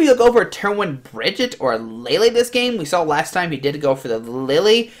 I wonder if he'll go for a turn 1 Bridget or a Lele this game. We saw last time he did go for the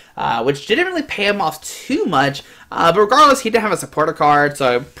Lily, which didn't really pay him off too much. But regardless, he did have a supporter card,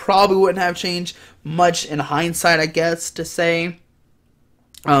 so I probably wouldn't have changed much in hindsight, I guess, to say.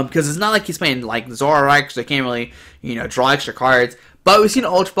 Because it's not like he's playing like Zoroark, so they can't really, draw extra cards. But we've seen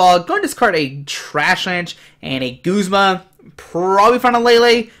an Ultra Ball. Going to discard a Trash Lynch and a Guzma. Probably find a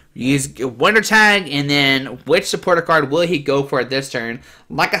Lele. Use Winter Tag, and then which supporter card will he go for this turn?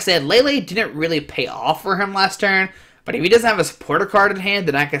 Like I said, Lele didn't really pay off for him last turn, but if he doesn't have a supporter card in hand,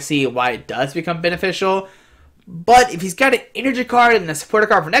 then I can see why it does become beneficial. But if he's got an energy card and a supporter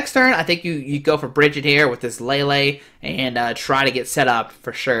card for next turn, I think you go for Bridget here with this Lele and try to get set up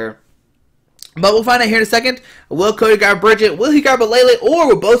for sure. But we'll find out here in a second. Will Cody grab Bridget? Will he grab a Lele? Or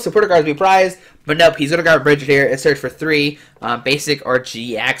will both supporter cards be prized? But nope, he's going to grab Bridget here and search for 3 basic or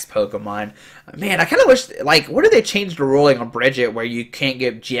GX Pokemon. Man, I kind of wish, like, what if they changed the ruling on Bridget where you can't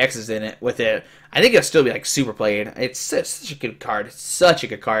get GXs in it with it? I think it'll still be, like, super played. It's such a good card. It's such a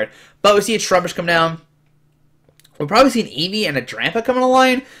good card. But we see a Trubbish come down. We'll probably see an Eevee and a Drampa come on the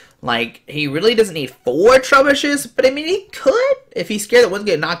line. Like, he really doesn't need 4 Trubbishes, but I mean, he could if he's scared that one's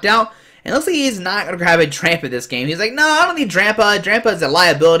going to get knocked out. And it looks like he's not going to grab a Drampa this game. He's like, no, I don't need Drampa. Drampa is a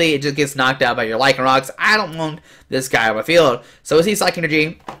liability. It just gets knocked out by your Lycanrocs. I don't want this guy on my field. So we'll see Psychic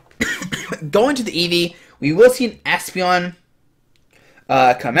Energy. Going to the Eevee, we will see an Espeon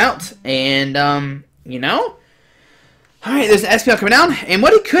come out. And, Alright, there's an Espeon coming down. And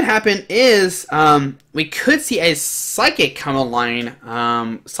what could happen is we could see a Psychic come online.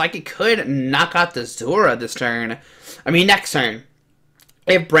 Psychic could knock out the Zora this turn. Next turn.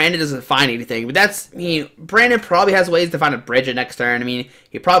 If Brandon doesn't find anything. But Brandon probably has ways to find a Bridget next turn. He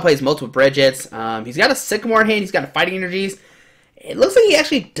probably plays multiple Bridgets. He's got a Sycamore in hand. He's got a Fighting Energies. It looks like he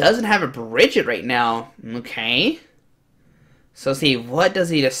actually doesn't have a Bridget right now. Okay. So let's see, what does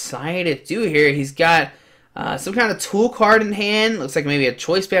he decide to do here? He's got some kind of tool card in hand. Looks like maybe a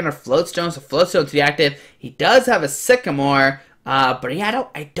Choice Band or Floatstone. So Floatstone to be active. He does have a Sycamore. But yeah,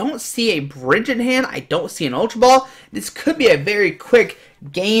 I don't see a Bridget in hand. I don't see an Ultra Ball. This could be a very quick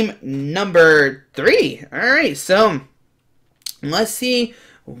game number 3. Alright, so let's see,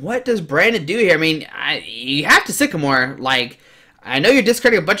 what does Brandon do here? You have to Sycamore. Like, I know you're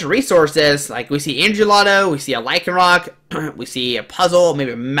discarding a bunch of resources. Like, we see Angelato, we see a Lycanroc, we see a Puzzle,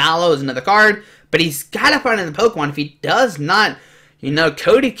 maybe a Mallow is another card. But he's got to find in the Pokemon. If he does not,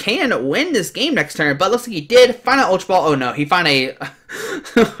 Cody can win this game next turn. But looks like he did find an Ultra Ball. Oh no, he found a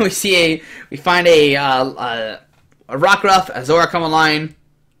we find a Rockruff, a Zoroark come online,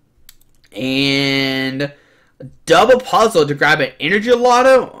 and double Puzzle to grab an Energy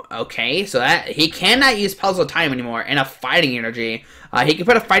Lotto. Okay, so that he cannot use Puzzle Time anymore, and a Fighting Energy. He can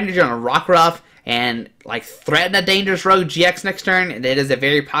put a Fighting Energy on a Rockruff and like threaten a Dangerous Rogue GX next turn. And that is a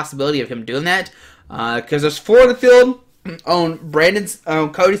very possibility of him doing that because there's 4 in the field on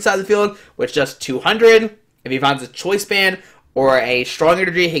Cody's side of the field, with just 200. If he finds a Choice Band or a Strong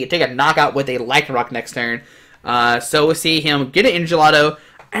Energy, he can take a knockout with a Lycanroc next turn. So we'll see him get an Energy Lotto.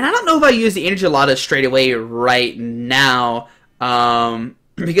 And I don't know if I use the Energy Lotto straight away right now.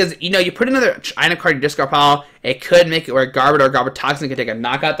 Because, you put another China card in your discard pile, it could make it where Garbodor or Garbotoxin can take a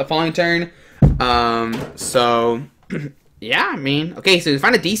knockout the following turn. So, yeah, okay, so we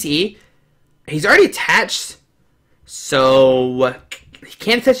find a DCE. He's already attached, so he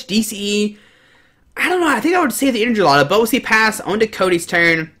can't touch DCE. I don't know, I think I would save the Energy Lotto, but we'll see pass on to Cody's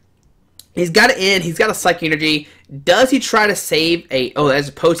turn. He's got it in. He's got a Psychic Energy. Does he try to save a... Oh, that's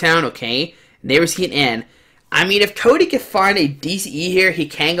a Potown. Okay. There we see an N. If Cody can find a DCE here, he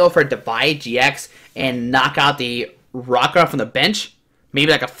can go for a Divide GX and knock out the Rockruff from the bench.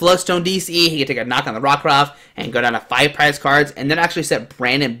 Maybe like a Floatstone DCE. He can take a knock on the Rockruff and go down to 5 prize cards. And then actually set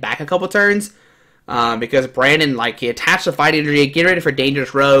Brandon back a couple turns. Because Brandon, he attached the Fighting Energy. Get ready for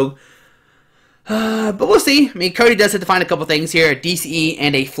Dangerous Rogue. But we'll see. Cody does have to find a couple things here. A DCE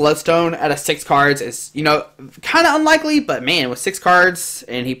and a Floatstone out of 6 cards is, kind of unlikely. But, man, with 6 cards,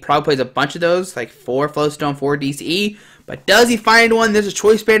 and he probably plays a bunch of those, like 4 Floatstone, 4 DCE. But does he find one? There's a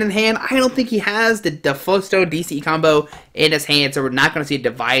Choice Band in hand. I don't think he has the Floatstone DCE combo in his hand, so we're not going to see a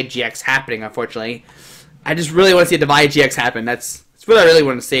Divide GX happening, unfortunately. I just really want to see a Divide GX happen. That's what I really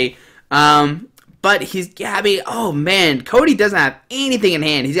want to see. But oh man, Cody doesn't have anything in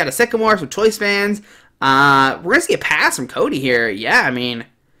hand. He's got a Sycamore, some Choice Bands. We're going to see a pass from Cody here. Yeah,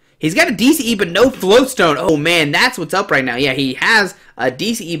 he's got a DCE but no Floatstone. Oh man, that's what's up right now. Yeah, he has a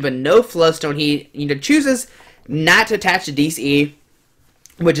DCE but no Floatstone. He chooses not to attach the DCE,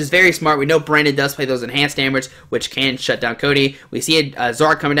 which is very smart. We know Brandon does play those enhanced damage, which can shut down Cody. We see a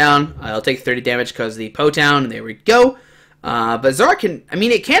Zoroark coming down. He'll take 30 damage because of the Potown. There we go. But Zoroark can, I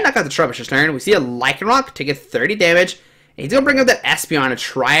mean, it can knock out the Trubbish this turn. We see a Lycanroc take a 30 damage. And he's going to bring up that Espeon to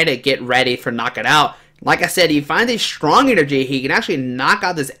try to get ready for knock it out. Like I said, he finds a strong energy. He can actually knock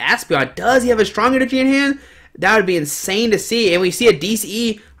out this Espeon. Does he have a strong energy in hand? That would be insane to see. And we see a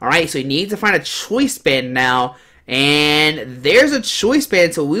DCE. Alright, so he needs to find a Choice Band now. And there's a Choice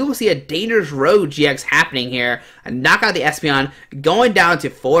Band, so we will see a Dangerous Rogue GX happening here. A knock out the Espeon, going down to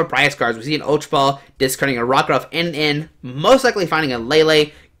 4 prize cards. We see an Ultra Ball, discarding a Rockruff and most likely finding a Lele.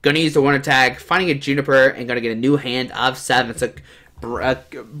 Going to use the Warner Tag, finding a Juniper, and going to get a new hand of 7. So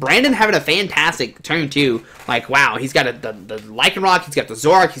Brandon having a fantastic turn too. Like, wow, he's got the Lycanroc, he's got the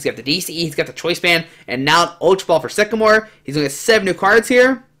Zoroark, he's got the DCE, he's got the Choice Band, and now an Ultra Ball for Sycamore. He's going to get 7 new cards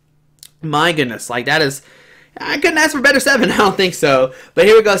here. My goodness, like that is... I couldn't ask for better 7, I don't think so. But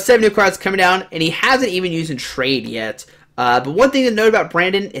here we go, 7 new cards coming down, and he hasn't even used in trade yet. But one thing to note about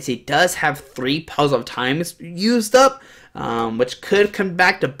Brandon is he does have 3 Puzzle of Times used up, which could come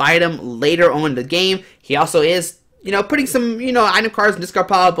back to bite him later on in the game. He also is, putting some, item cards in discard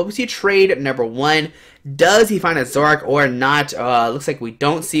pile, but we see trade number 1. Does he find a Zoroark or not? Looks like we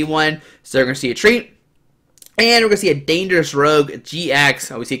don't see one, so we're going to see a treat. And we're going to see a Dangerous Rogue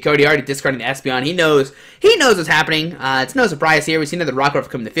GX. We see Cody already discarding the Espeon. He knows what's happening. It's no surprise here. We see another Rockruff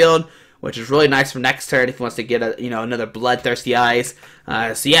come in the field, which is really nice for next turn if he wants to get another Bloodthirsty Eyes.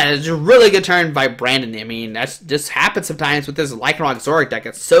 So yeah, it's a really good turn by Brandon. I mean, that just happens sometimes with this Lycanroc Zoroark deck.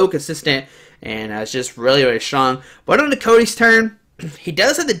 It's so consistent, and it's just really, really strong. But on to Cody's turn, he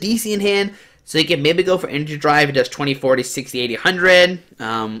does have the DC in hand, so he can maybe go for Energy Drive. He does 20, 40, 60, 80,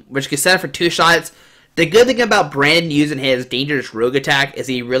 100, which can set up for 2 shots. The good thing about Brandon using his Dangerous Rogue attack is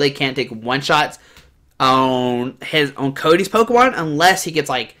he really can't take 1-shots on Cody's Pokemon unless he gets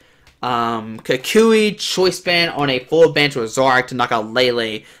like Kukui, Choice Band on a full bench with Zoroark to knock out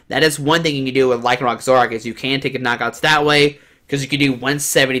Lele. That is one thing you can do with Lycanroc Zoroark is you can take knockouts that way because you can do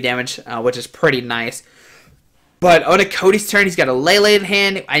 170 damage, which is pretty nice. But on a Cody's turn, he's got a Lele in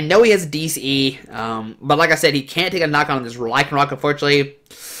hand. I know he has a DCE, but like I said, he can't take a knockout on this Lycanroc, unfortunately.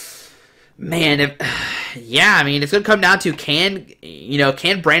 Man, yeah, I mean, it's going to come down to can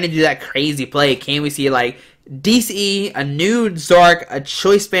Brandon do that crazy play? Can we see, like, DCE, a new Zoroark, a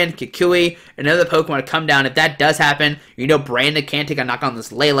Choice Band, Kukui, another Pokemon to come down? If that does happen, Brandon can take a knock on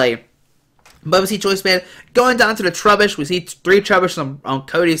this Lele. But we see Choice Band going down to the Trubbish. We see 3 Trubbish on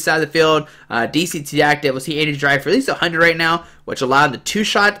Cody's side of the field. DC to the active. We see Energy Drive for at least 100 right now, which allowed the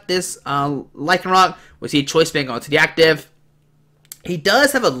 2-shot this Lycanroc. We see Choice Band going to the active. He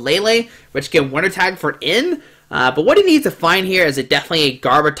does have a Lele, which can Winter Tag for in, but what he needs to find here is definitely a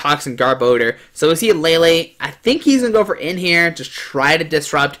Garbatox Garbodor. So we see a Lele. I think he's going to go for in here, just try to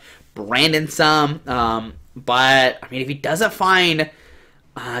disrupt Brandon some. But, I mean, if he doesn't find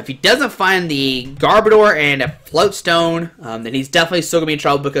the Garbodor and a Floatstone, then he's definitely still going to be in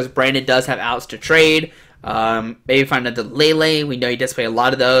trouble because Brandon does have outs to trade. Maybe find another Lele. We know he does play a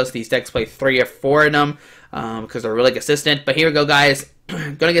lot of those. These decks play 3 or 4 in them. Because they're really consistent. But here we go, guys.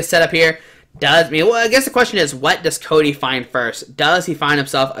 Gonna get set up here. I guess the question is, what does Cody find first? Does he find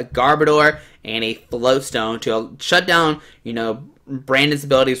himself a Garbodor and a Floatstone to shut down, Brandon's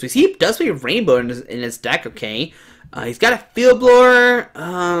abilities? We see he does play Rainbow in his deck, okay. He's got a Field Blower.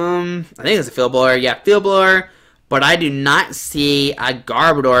 I think it's a Field Blower. Yeah, Field Blower. But I do not see a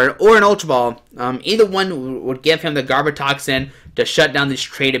Garbodor or an Ultra Ball. Either one would give him the Garbatoxin to shut down this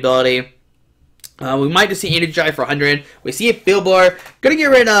trade ability. We might just see Energy Drive for 100. We see a Field Blower. Gonna get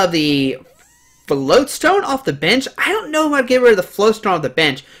rid of the Floatstone off the bench. I don't know if I'd get rid of the Floatstone off the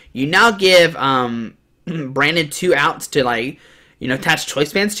bench. You now give Brandon 2 outs to, like, attach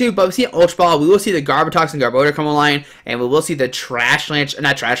Choice Bands to. But we see an Ultra Ball. We will see the Garbatox Garbodor come online. And we will see the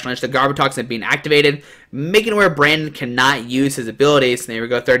the Garbatoxin being activated, making it where Brandon cannot use his abilities. And there we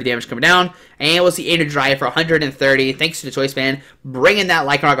go, 30 damage coming down. And we'll see Energy Drive for 130, thanks to the Choice Band, bringing that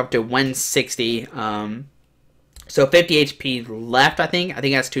Lycanroc up to 160. So 50 HP left, I think. I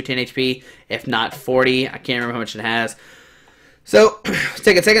think that's 210 HP, if not 40. I can't remember how much it has. So, let's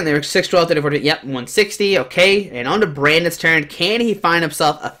take a second. There, 6, 12, 30, 40. Yep, 160. Okay, and on to Brandon's turn. Can he find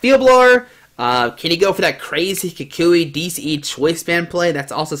himself a Field Blower? Can he go for that crazy Kukui DCE Choice Band play?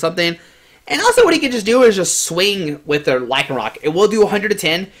 That's also something. And also what he can just do is just swing with the Lycanroc. It will do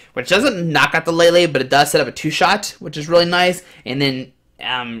 110, which doesn't knock out the Lele, but it does set up a 2-shot, which is really nice. And then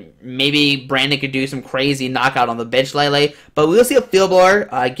maybe Brandon could do some crazy knockout on the bench Lele. But we'll see a Field Blower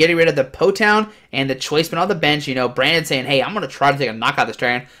getting rid of the Potown and the Choice Band on the bench. Brandon saying, hey, I'm going to try to take a knockout this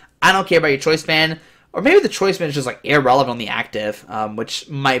turn. I don't care about your Choice Band. Or maybe the choice band is just like irrelevant on the active, which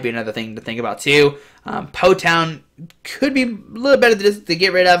might be another thing to think about too. Potown could be a little better to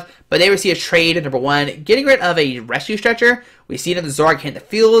get rid of, but they receive a trade at number 1. Getting rid of a rescue stretcher. We see another Zoroark hitting the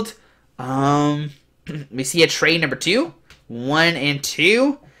field. We see a trade number 2. 1 and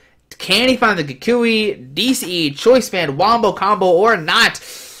 2. Can he find the Kukui, DCE, choice band, wombo combo, or not?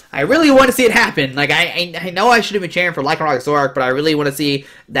 I really want to see it happen. Like, I know I should have been cheering for Lycanroc Zoroark, but I really want to see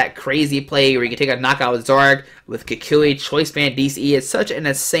that crazy play where you can take a knockout with Zoroark, with Kukui, choice band, DCE. It's such an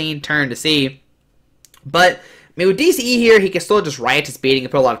insane turn to see. But, I mean, with DCE here, he can still just riot his beating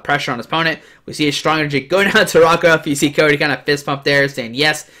and put a lot of pressure on his opponent. We see a strong energy going down to Rocka. You see Cody kind of fist pump there, saying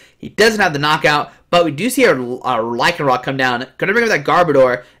yes, he doesn't have the knockout. But we do see our Lycanroc come down. Going to bring up that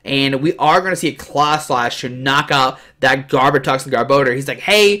Garbodor, and we are going to see a Claw Slash to knock out that Garbodor and Garbodor. He's like,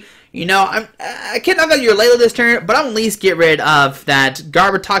 hey, you know, I can't knock out your Layla this turn, but I'll at least get rid of that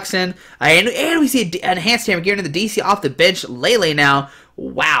Garbodor. And we see enhanced damage getting the DC off the bench. Lele now.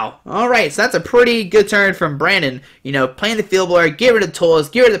 Wow. Alright, so that's a pretty good turn from Brandon. You know, playing the Field Blower, get rid of the Tools,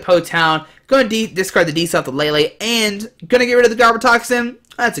 get rid of the Potown, going to discard the DC off the Lele, and going to get rid of the Garbodor.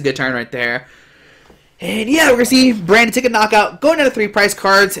 That's a good turn right there. And yeah, we're going to see Brandon take a knockout, going down to 3 prize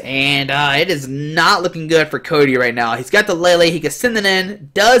cards, and it is not looking good for Cody right now. He's got the Lele, he can send it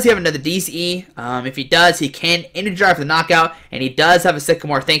in. Does he have another DCE? If he does, he can energy drive for the knockout, and he does have a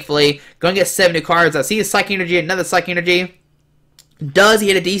Sycamore, thankfully. Going to get 7 new cards. I see a Psychic Energy, another Psychic Energy. Does he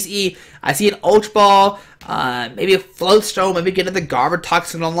hit a DCE? I see an Ultra Ball, maybe a Float Stone, maybe get another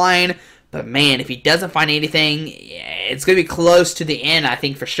Garbodor online. But man, if he doesn't find anything, it's going to be close to the end, I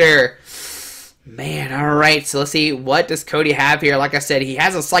think, for sure. Man, alright, so let's see, what does Cody have here? Like I said, he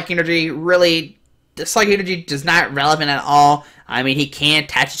has a Psychic Energy. Really, the Psychic Energy is not relevant at all. I mean, he can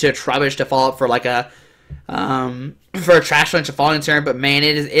attach it to a Trubbish to fall up for like a, for a Trash Lunch to fall in turn, but man,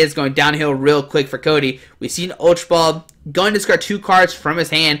 it is going downhill real quick for Cody. We see an Ultra Ball, going to discard 2 cards from his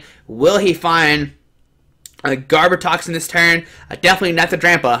hand. Will he find a Garbodor this turn? Definitely not the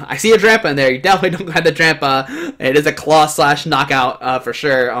Drampa. I see a Drampa in there. You definitely don't have the Drampa. It is a Claw Slash knockout for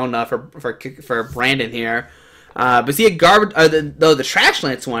sure on for Brandon here. But see a Garbodor, the Trash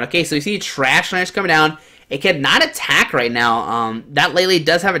Lance one. Okay, so you see Trash Lance coming down. It cannot attack right now. That Lele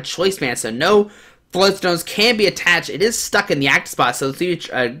does have a choice band, so no Floatstones can be attached. It is stuck in the active spot, so let's see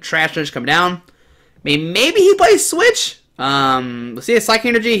Trash Lance come down. I mean, maybe he plays Switch. Let's see a Psychic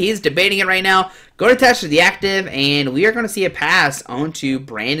Energy. He's debating it right now. Go to attach to the active, and we are going to see a pass onto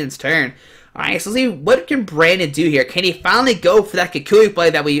Brandon's turn. Alright, so let's see what can Brandon do here. Can he finally go for that Kukui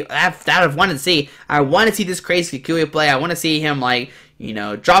play that I've wanted to see? I want to see this crazy Kukui play. I want to see him, like, you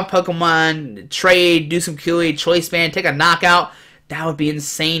know, drop Pokemon, trade, do some Kukui, choice band, take a knockout. That would be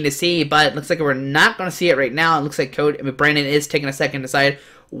insane to see, but it looks like we're not going to see it right now. It looks like Brandon is taking a second to decide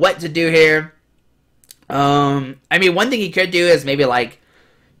what to do here. I mean, one thing he could do is maybe, like,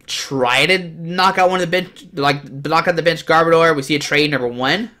 try to knock out one of the bench, like, knock out the bench Garbodor. We see a trade number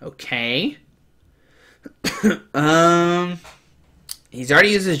 1. Okay. He's already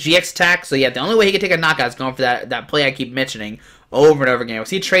used his GX attack, so yeah, the only way he can take a knockout is going for that play I keep mentioning over and over again. We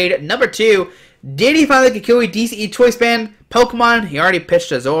see trade number 2. Did he find the Kukui DCE choice band Pokemon? He already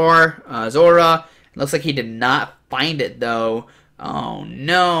pitched a Zora. Looks like he did not find it, though. Oh,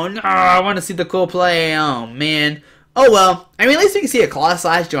 no, I want to see the cool play. Oh, man. Oh, well. I mean, at least we can see a Claw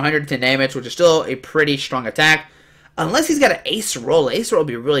Slash to 110 damage, which is still a pretty strong attack. Unless he's got an Ace Roll. Ace Roll would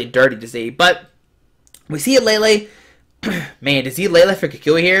be really dirty to see. But we see a Lele. Man, does he Lele for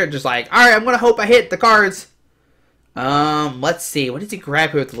Kukui here? Just like, alright, I'm going to hope I hit the cards. Let's see. What does he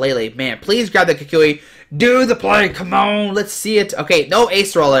grab here with the Lele? Man, please grab the Kukui. Do the play. Come on. Let's see it. Okay, no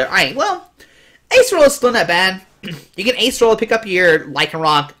Ace Roller. Alright, well, Ace Roll is still not bad. You can Ace Roll, pick up your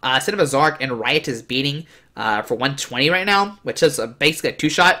Lycanroc, set up a Zoroark, and Riot is beating for 120 right now, which is basically a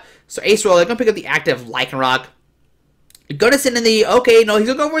 2-shot. So Ace Roll, they're going to pick up the active Lycanroc. Going to send in the... Okay, no,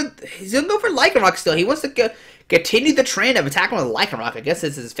 he's going to go for Lycanroc still. He wants to continue the trend of attacking with Lycanroc. I guess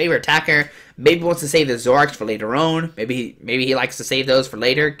it's his favorite attacker. Maybe he wants to save the Zoroarks for later on. Maybe he likes to save those for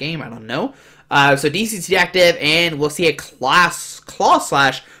later game. I don't know. So DC's active, and we'll see a Claw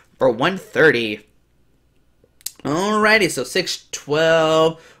Slash for 130. Alrighty, so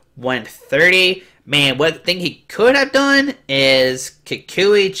 612, 130. Man, what thing he could have done is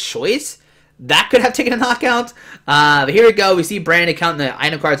Kukui choice. That could have taken a knockout. But here we go. We see Brandon counting the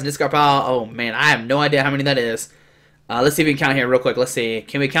item cards in discard pile. Oh, man, I have no idea how many that is. Let's see if we can count here real quick. Let's see.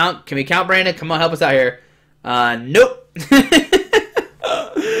 Can we count? Can we count, Brandon? Come on, help us out here. Nope.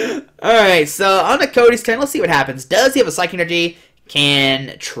 Alright, so on to Cody's turn. Let's see what happens. Does he have a Psychic Energy?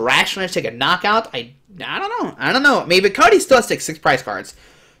 Can Trash Lunch take a knockout? I don't know. Maybe Cody still has to take 6 prize cards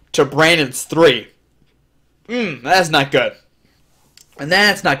to Brandon's 3. That's not good. And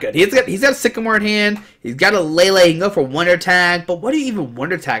that's not good. He's got a Sycamore in hand. He's got a Lele. He can go for Wonder Tag. But what do you even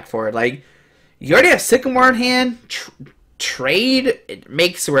Wonder Tag for? Like, you already have Sycamore in hand. Trade, it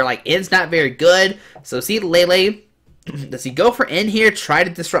makes where, like, N's not very good. So, see Lele. Does he go for N here? Try to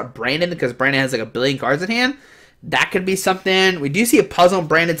disrupt Brandon because Brandon has, like, a billion cards in hand. That could be something. We do see a puzzle in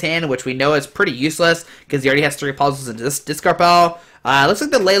Brandon's hand, which we know is pretty useless because he already has 3 puzzles in this discard pile. Looks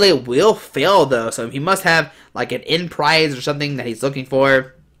like the Lele will fail, though, so he must have, like, an end prize or something that he's looking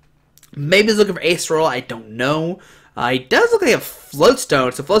for. Maybe he's looking for Ace Roll, I don't know. He does look like a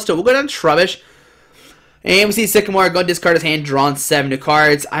Floatstone, so Floatstone will go down to Trubbish. And we see Sycamore go and discard his hand, drawing 7 new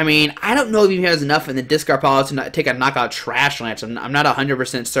cards. I mean, I don't know if he has enough in the discard pile to take a knockout Trash Lance. I'm not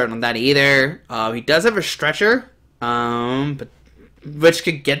 100% certain on that either. He does have a Stretcher, which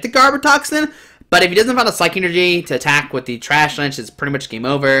could get the Garbotoxin. But if he doesn't find a Psychic Energy to attack with the Trash Lynch, it's pretty much game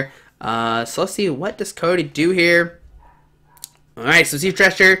over. So let's see, what does Cody do here? Alright, so see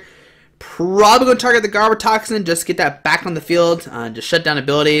Treasure. Probably going to target the Garbotoxin, just get that back on the field, just shut down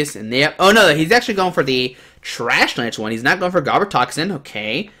abilities. And they oh no, he's actually going for the Trash Lynch one. He's not going for Garbotoxin,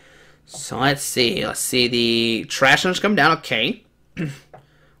 okay. So let's see the Trash Lynch come down, okay.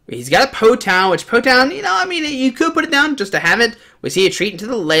 He's got a Potown, which Potown, you know, I mean, you could put it down just to have it. We see a treat into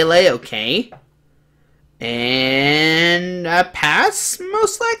the Lele, okay. And a pass,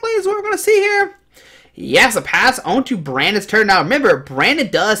 most likely, is what we're going to see here. Yes, a pass onto Brandon's turn. Now, remember, Brandon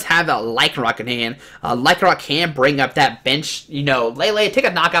does have a Lycanroc in hand. Lycanroc can bring up that bench. You know, Lele, take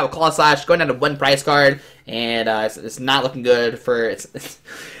a knockout with Claw Slash, going down to 1 prize card, and it's not looking good for... it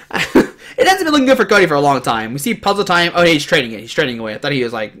hasn't been looking good for Cody for a long time. We see Puzzle Time. Oh, he's trading it. He's trading away. I thought he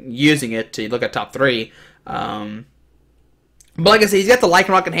was, like, using it to look at top 3. But like I said, he's got the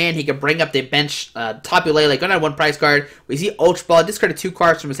Lycanroc in hand. He can bring up the bench, top Lele, go down 1 prize card. We see Ultra Ball, discarded 2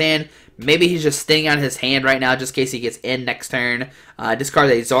 cards from his hand. Maybe he's just staying on his hand right now just in case he gets in next turn. Discard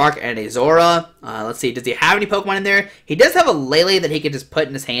a Zoroark and a Zora. Let's see, does he have any Pokemon in there? He does have a Lele that he can just put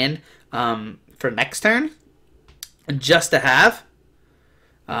in his hand for next turn. Just to have.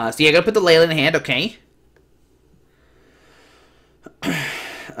 So yeah, gotta put the Lele in the hand, okay.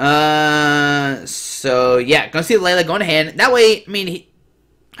 So yeah, gonna see the Lele going ahead. That way, I mean,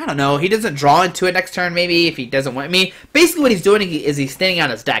 I don't know, he doesn't draw into it next turn, maybe, if he doesn't want... I mean, basically what he's doing is he's standing on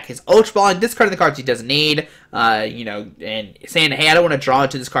his deck. He's Ultra Balling, discarding the cards he doesn't need, you know, and saying, hey, I don't want to draw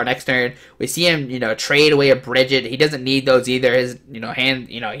into this card next turn. We see him, you know, trade away a Bridget. He doesn't need those either. His, you know, hand,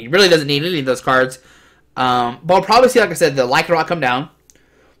 you know, he really doesn't need any of those cards. But we'll probably see, like I said, the Lycanroc come down.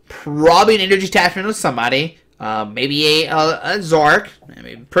 Probably an Energy Attachment with somebody. Maybe a Zoroark. I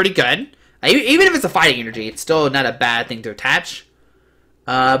mean, pretty good. Even if it's a Fighting Energy, it's still not a bad thing to attach.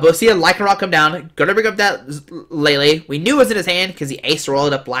 But we'll see a Lycanroc come down. Gonna bring up that Lele. We knew it was in his hand because he Ace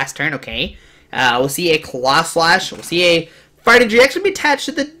rolled it up last turn. Okay. We'll see a Claw Slash. We'll see a Fighting Energy actually be attached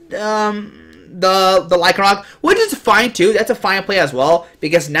to the Lycanroc, which is fine too. That's a fine play as well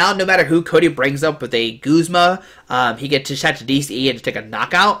because now no matter who Cody brings up with a Guzma, he gets to attach to DCE and just take a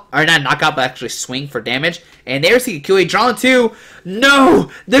knockout, or not knockout, but actually swing for damage. And there's the Kikui drawn 2. No,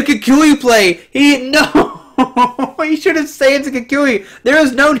 the Kikui play. No. You should have saved the Kikui. There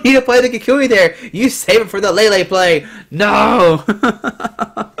is no need to play the Kikui there. You save it for the Lele play. No.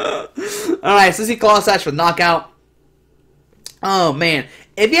 Alright, so see Claw Slash for knockout. Oh, man.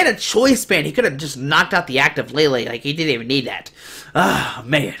 If he had a choice band, he could have just knocked out the active Lele. Like, he didn't even need that. Oh,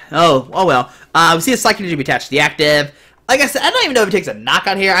 man. Oh well. We see a Psychic Energy be attached to the active. Like I said, I don't even know if he takes a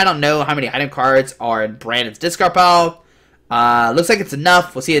knockout here. I don't know how many item cards are in Brandon's discard pile. Looks like it's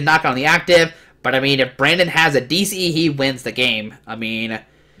enough. We'll see a knockout on the active. But, I mean, if Brandon has a DCE, he wins the game. I mean,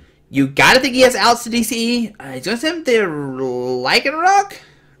 you gotta think he has outs to DCE. He's gonna send the Lycanroc?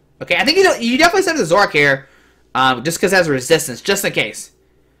 Okay, I think you definitely send the Zoroark here. Just because it has resistance, just in case.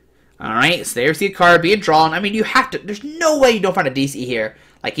 Alright, so there's the card being drawn. I mean, you have to... There's no way you don't find a DCE here.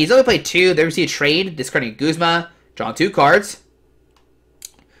 Like, he's only played 2. There we see a trade, discarding Guzma, drawing 2 cards.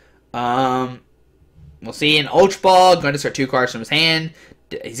 We'll see an Ultra Ball, going to discard 2 cards from his hand.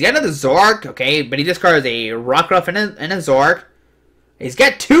 He's got another Zoroark, okay, but he discards a Rockruff and a Zoroark. He's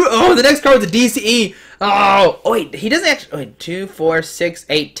got 2. Oh, the next card was a DCE. Oh, wait, he doesn't actually. Wait, 2, 4, 6,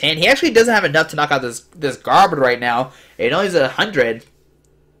 8, 10. He actually doesn't have enough to knock out this Garbodor right now. It only is 100.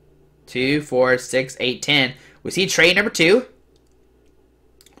 2, 4, 6, 8, 10. We see trade number 2.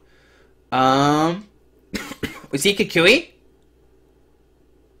 We see Kikui.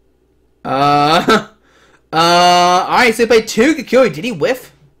 Alright, so he played 2 Kikui. Did he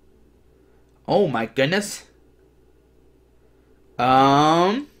whiff? Oh my goodness.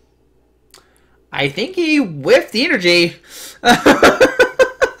 I think he whiffed the energy.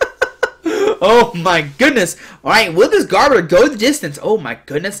 Oh my goodness. Alright, will this Garbodor go the distance? Oh my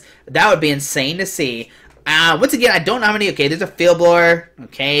goodness. That would be insane to see. Once again, I don't know how many. Okay, there's a Field Blower.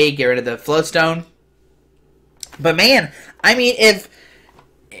 Okay, get rid of the Floatstone. But man, I mean,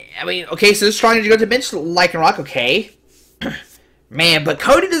 okay, so this strong to go to bench Lycanroc, okay. Man, but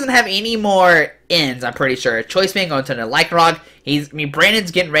Cody doesn't have any more ends, I'm pretty sure. Choice Band going to the Lycanroc.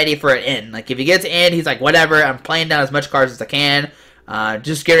 Brandon's getting ready for an end. Like, if he gets an end, he's like, whatever, I'm playing down as much cards as I can.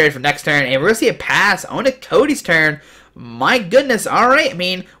 Just get ready for next turn. And we're going to see a pass on to Cody's turn. My goodness, alright. I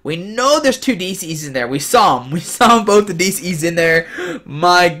mean, we know there's 2 DCs in there. We saw them. We saw both the DCs in there.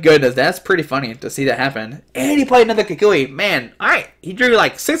 My goodness, that's pretty funny to see that happen. And he played another Kukui. Man, alright. He drew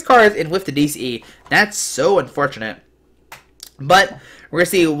like 6 cards and whiffed the DCE. That's so unfortunate. But we're going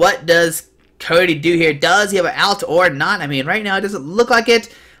to see what does Cody do here. Does he have an out or not? I mean, right now it doesn't look like it.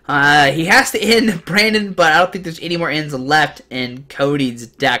 He has to end Brandon, but I don't think there's any more ends left in Cody's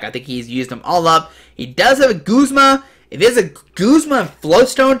deck. I think he's used them all up. He does have a Guzma. If he has a Guzma and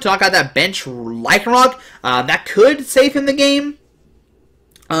Floatstone to knock out that bench Lycanroc, that could save him the game.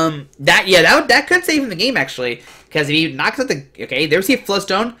 That could save him the game, actually. Because if he knocks out the... Okay, there we see a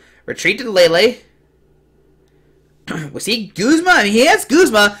Floatstone. Retreat to the Lele. We see Guzma. I mean, he has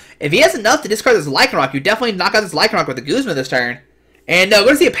Guzma. If he has enough to discard this Lycanroc, you definitely knock out this Lycanroc with the Guzma this turn. And we're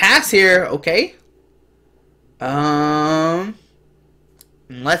going to see a pass here. Okay.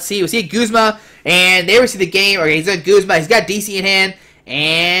 Let's see. We see a Guzma. And there we see the game. Okay, he's got Guzma. He's got DC in hand.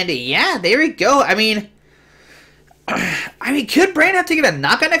 And yeah, there we go. I mean, could Brandon have to get a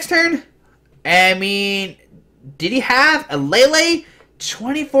knockout next turn? I mean, did he have a Lele?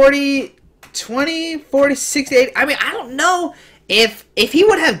 2040... 20, 40, 68. I mean, I don't know if he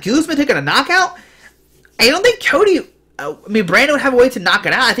would have Guzman taking a knockout. I don't think Cody... Brandon would have a way to knock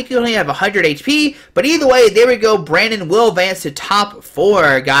it out. I think he only have 100 HP. But either way, there we go. Brandon will advance to top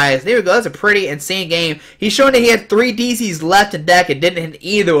 4, guys. There we go. That's a pretty insane game. He's showing that he had 3 DCs left in deck and didn't hit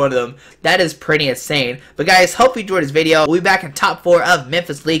either one of them. That is pretty insane. But guys, hope you enjoyed this video. We'll be back in top 4 of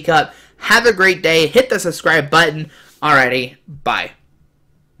Memphis League Cup. Have a great day. Hit the subscribe button. Alrighty. Bye.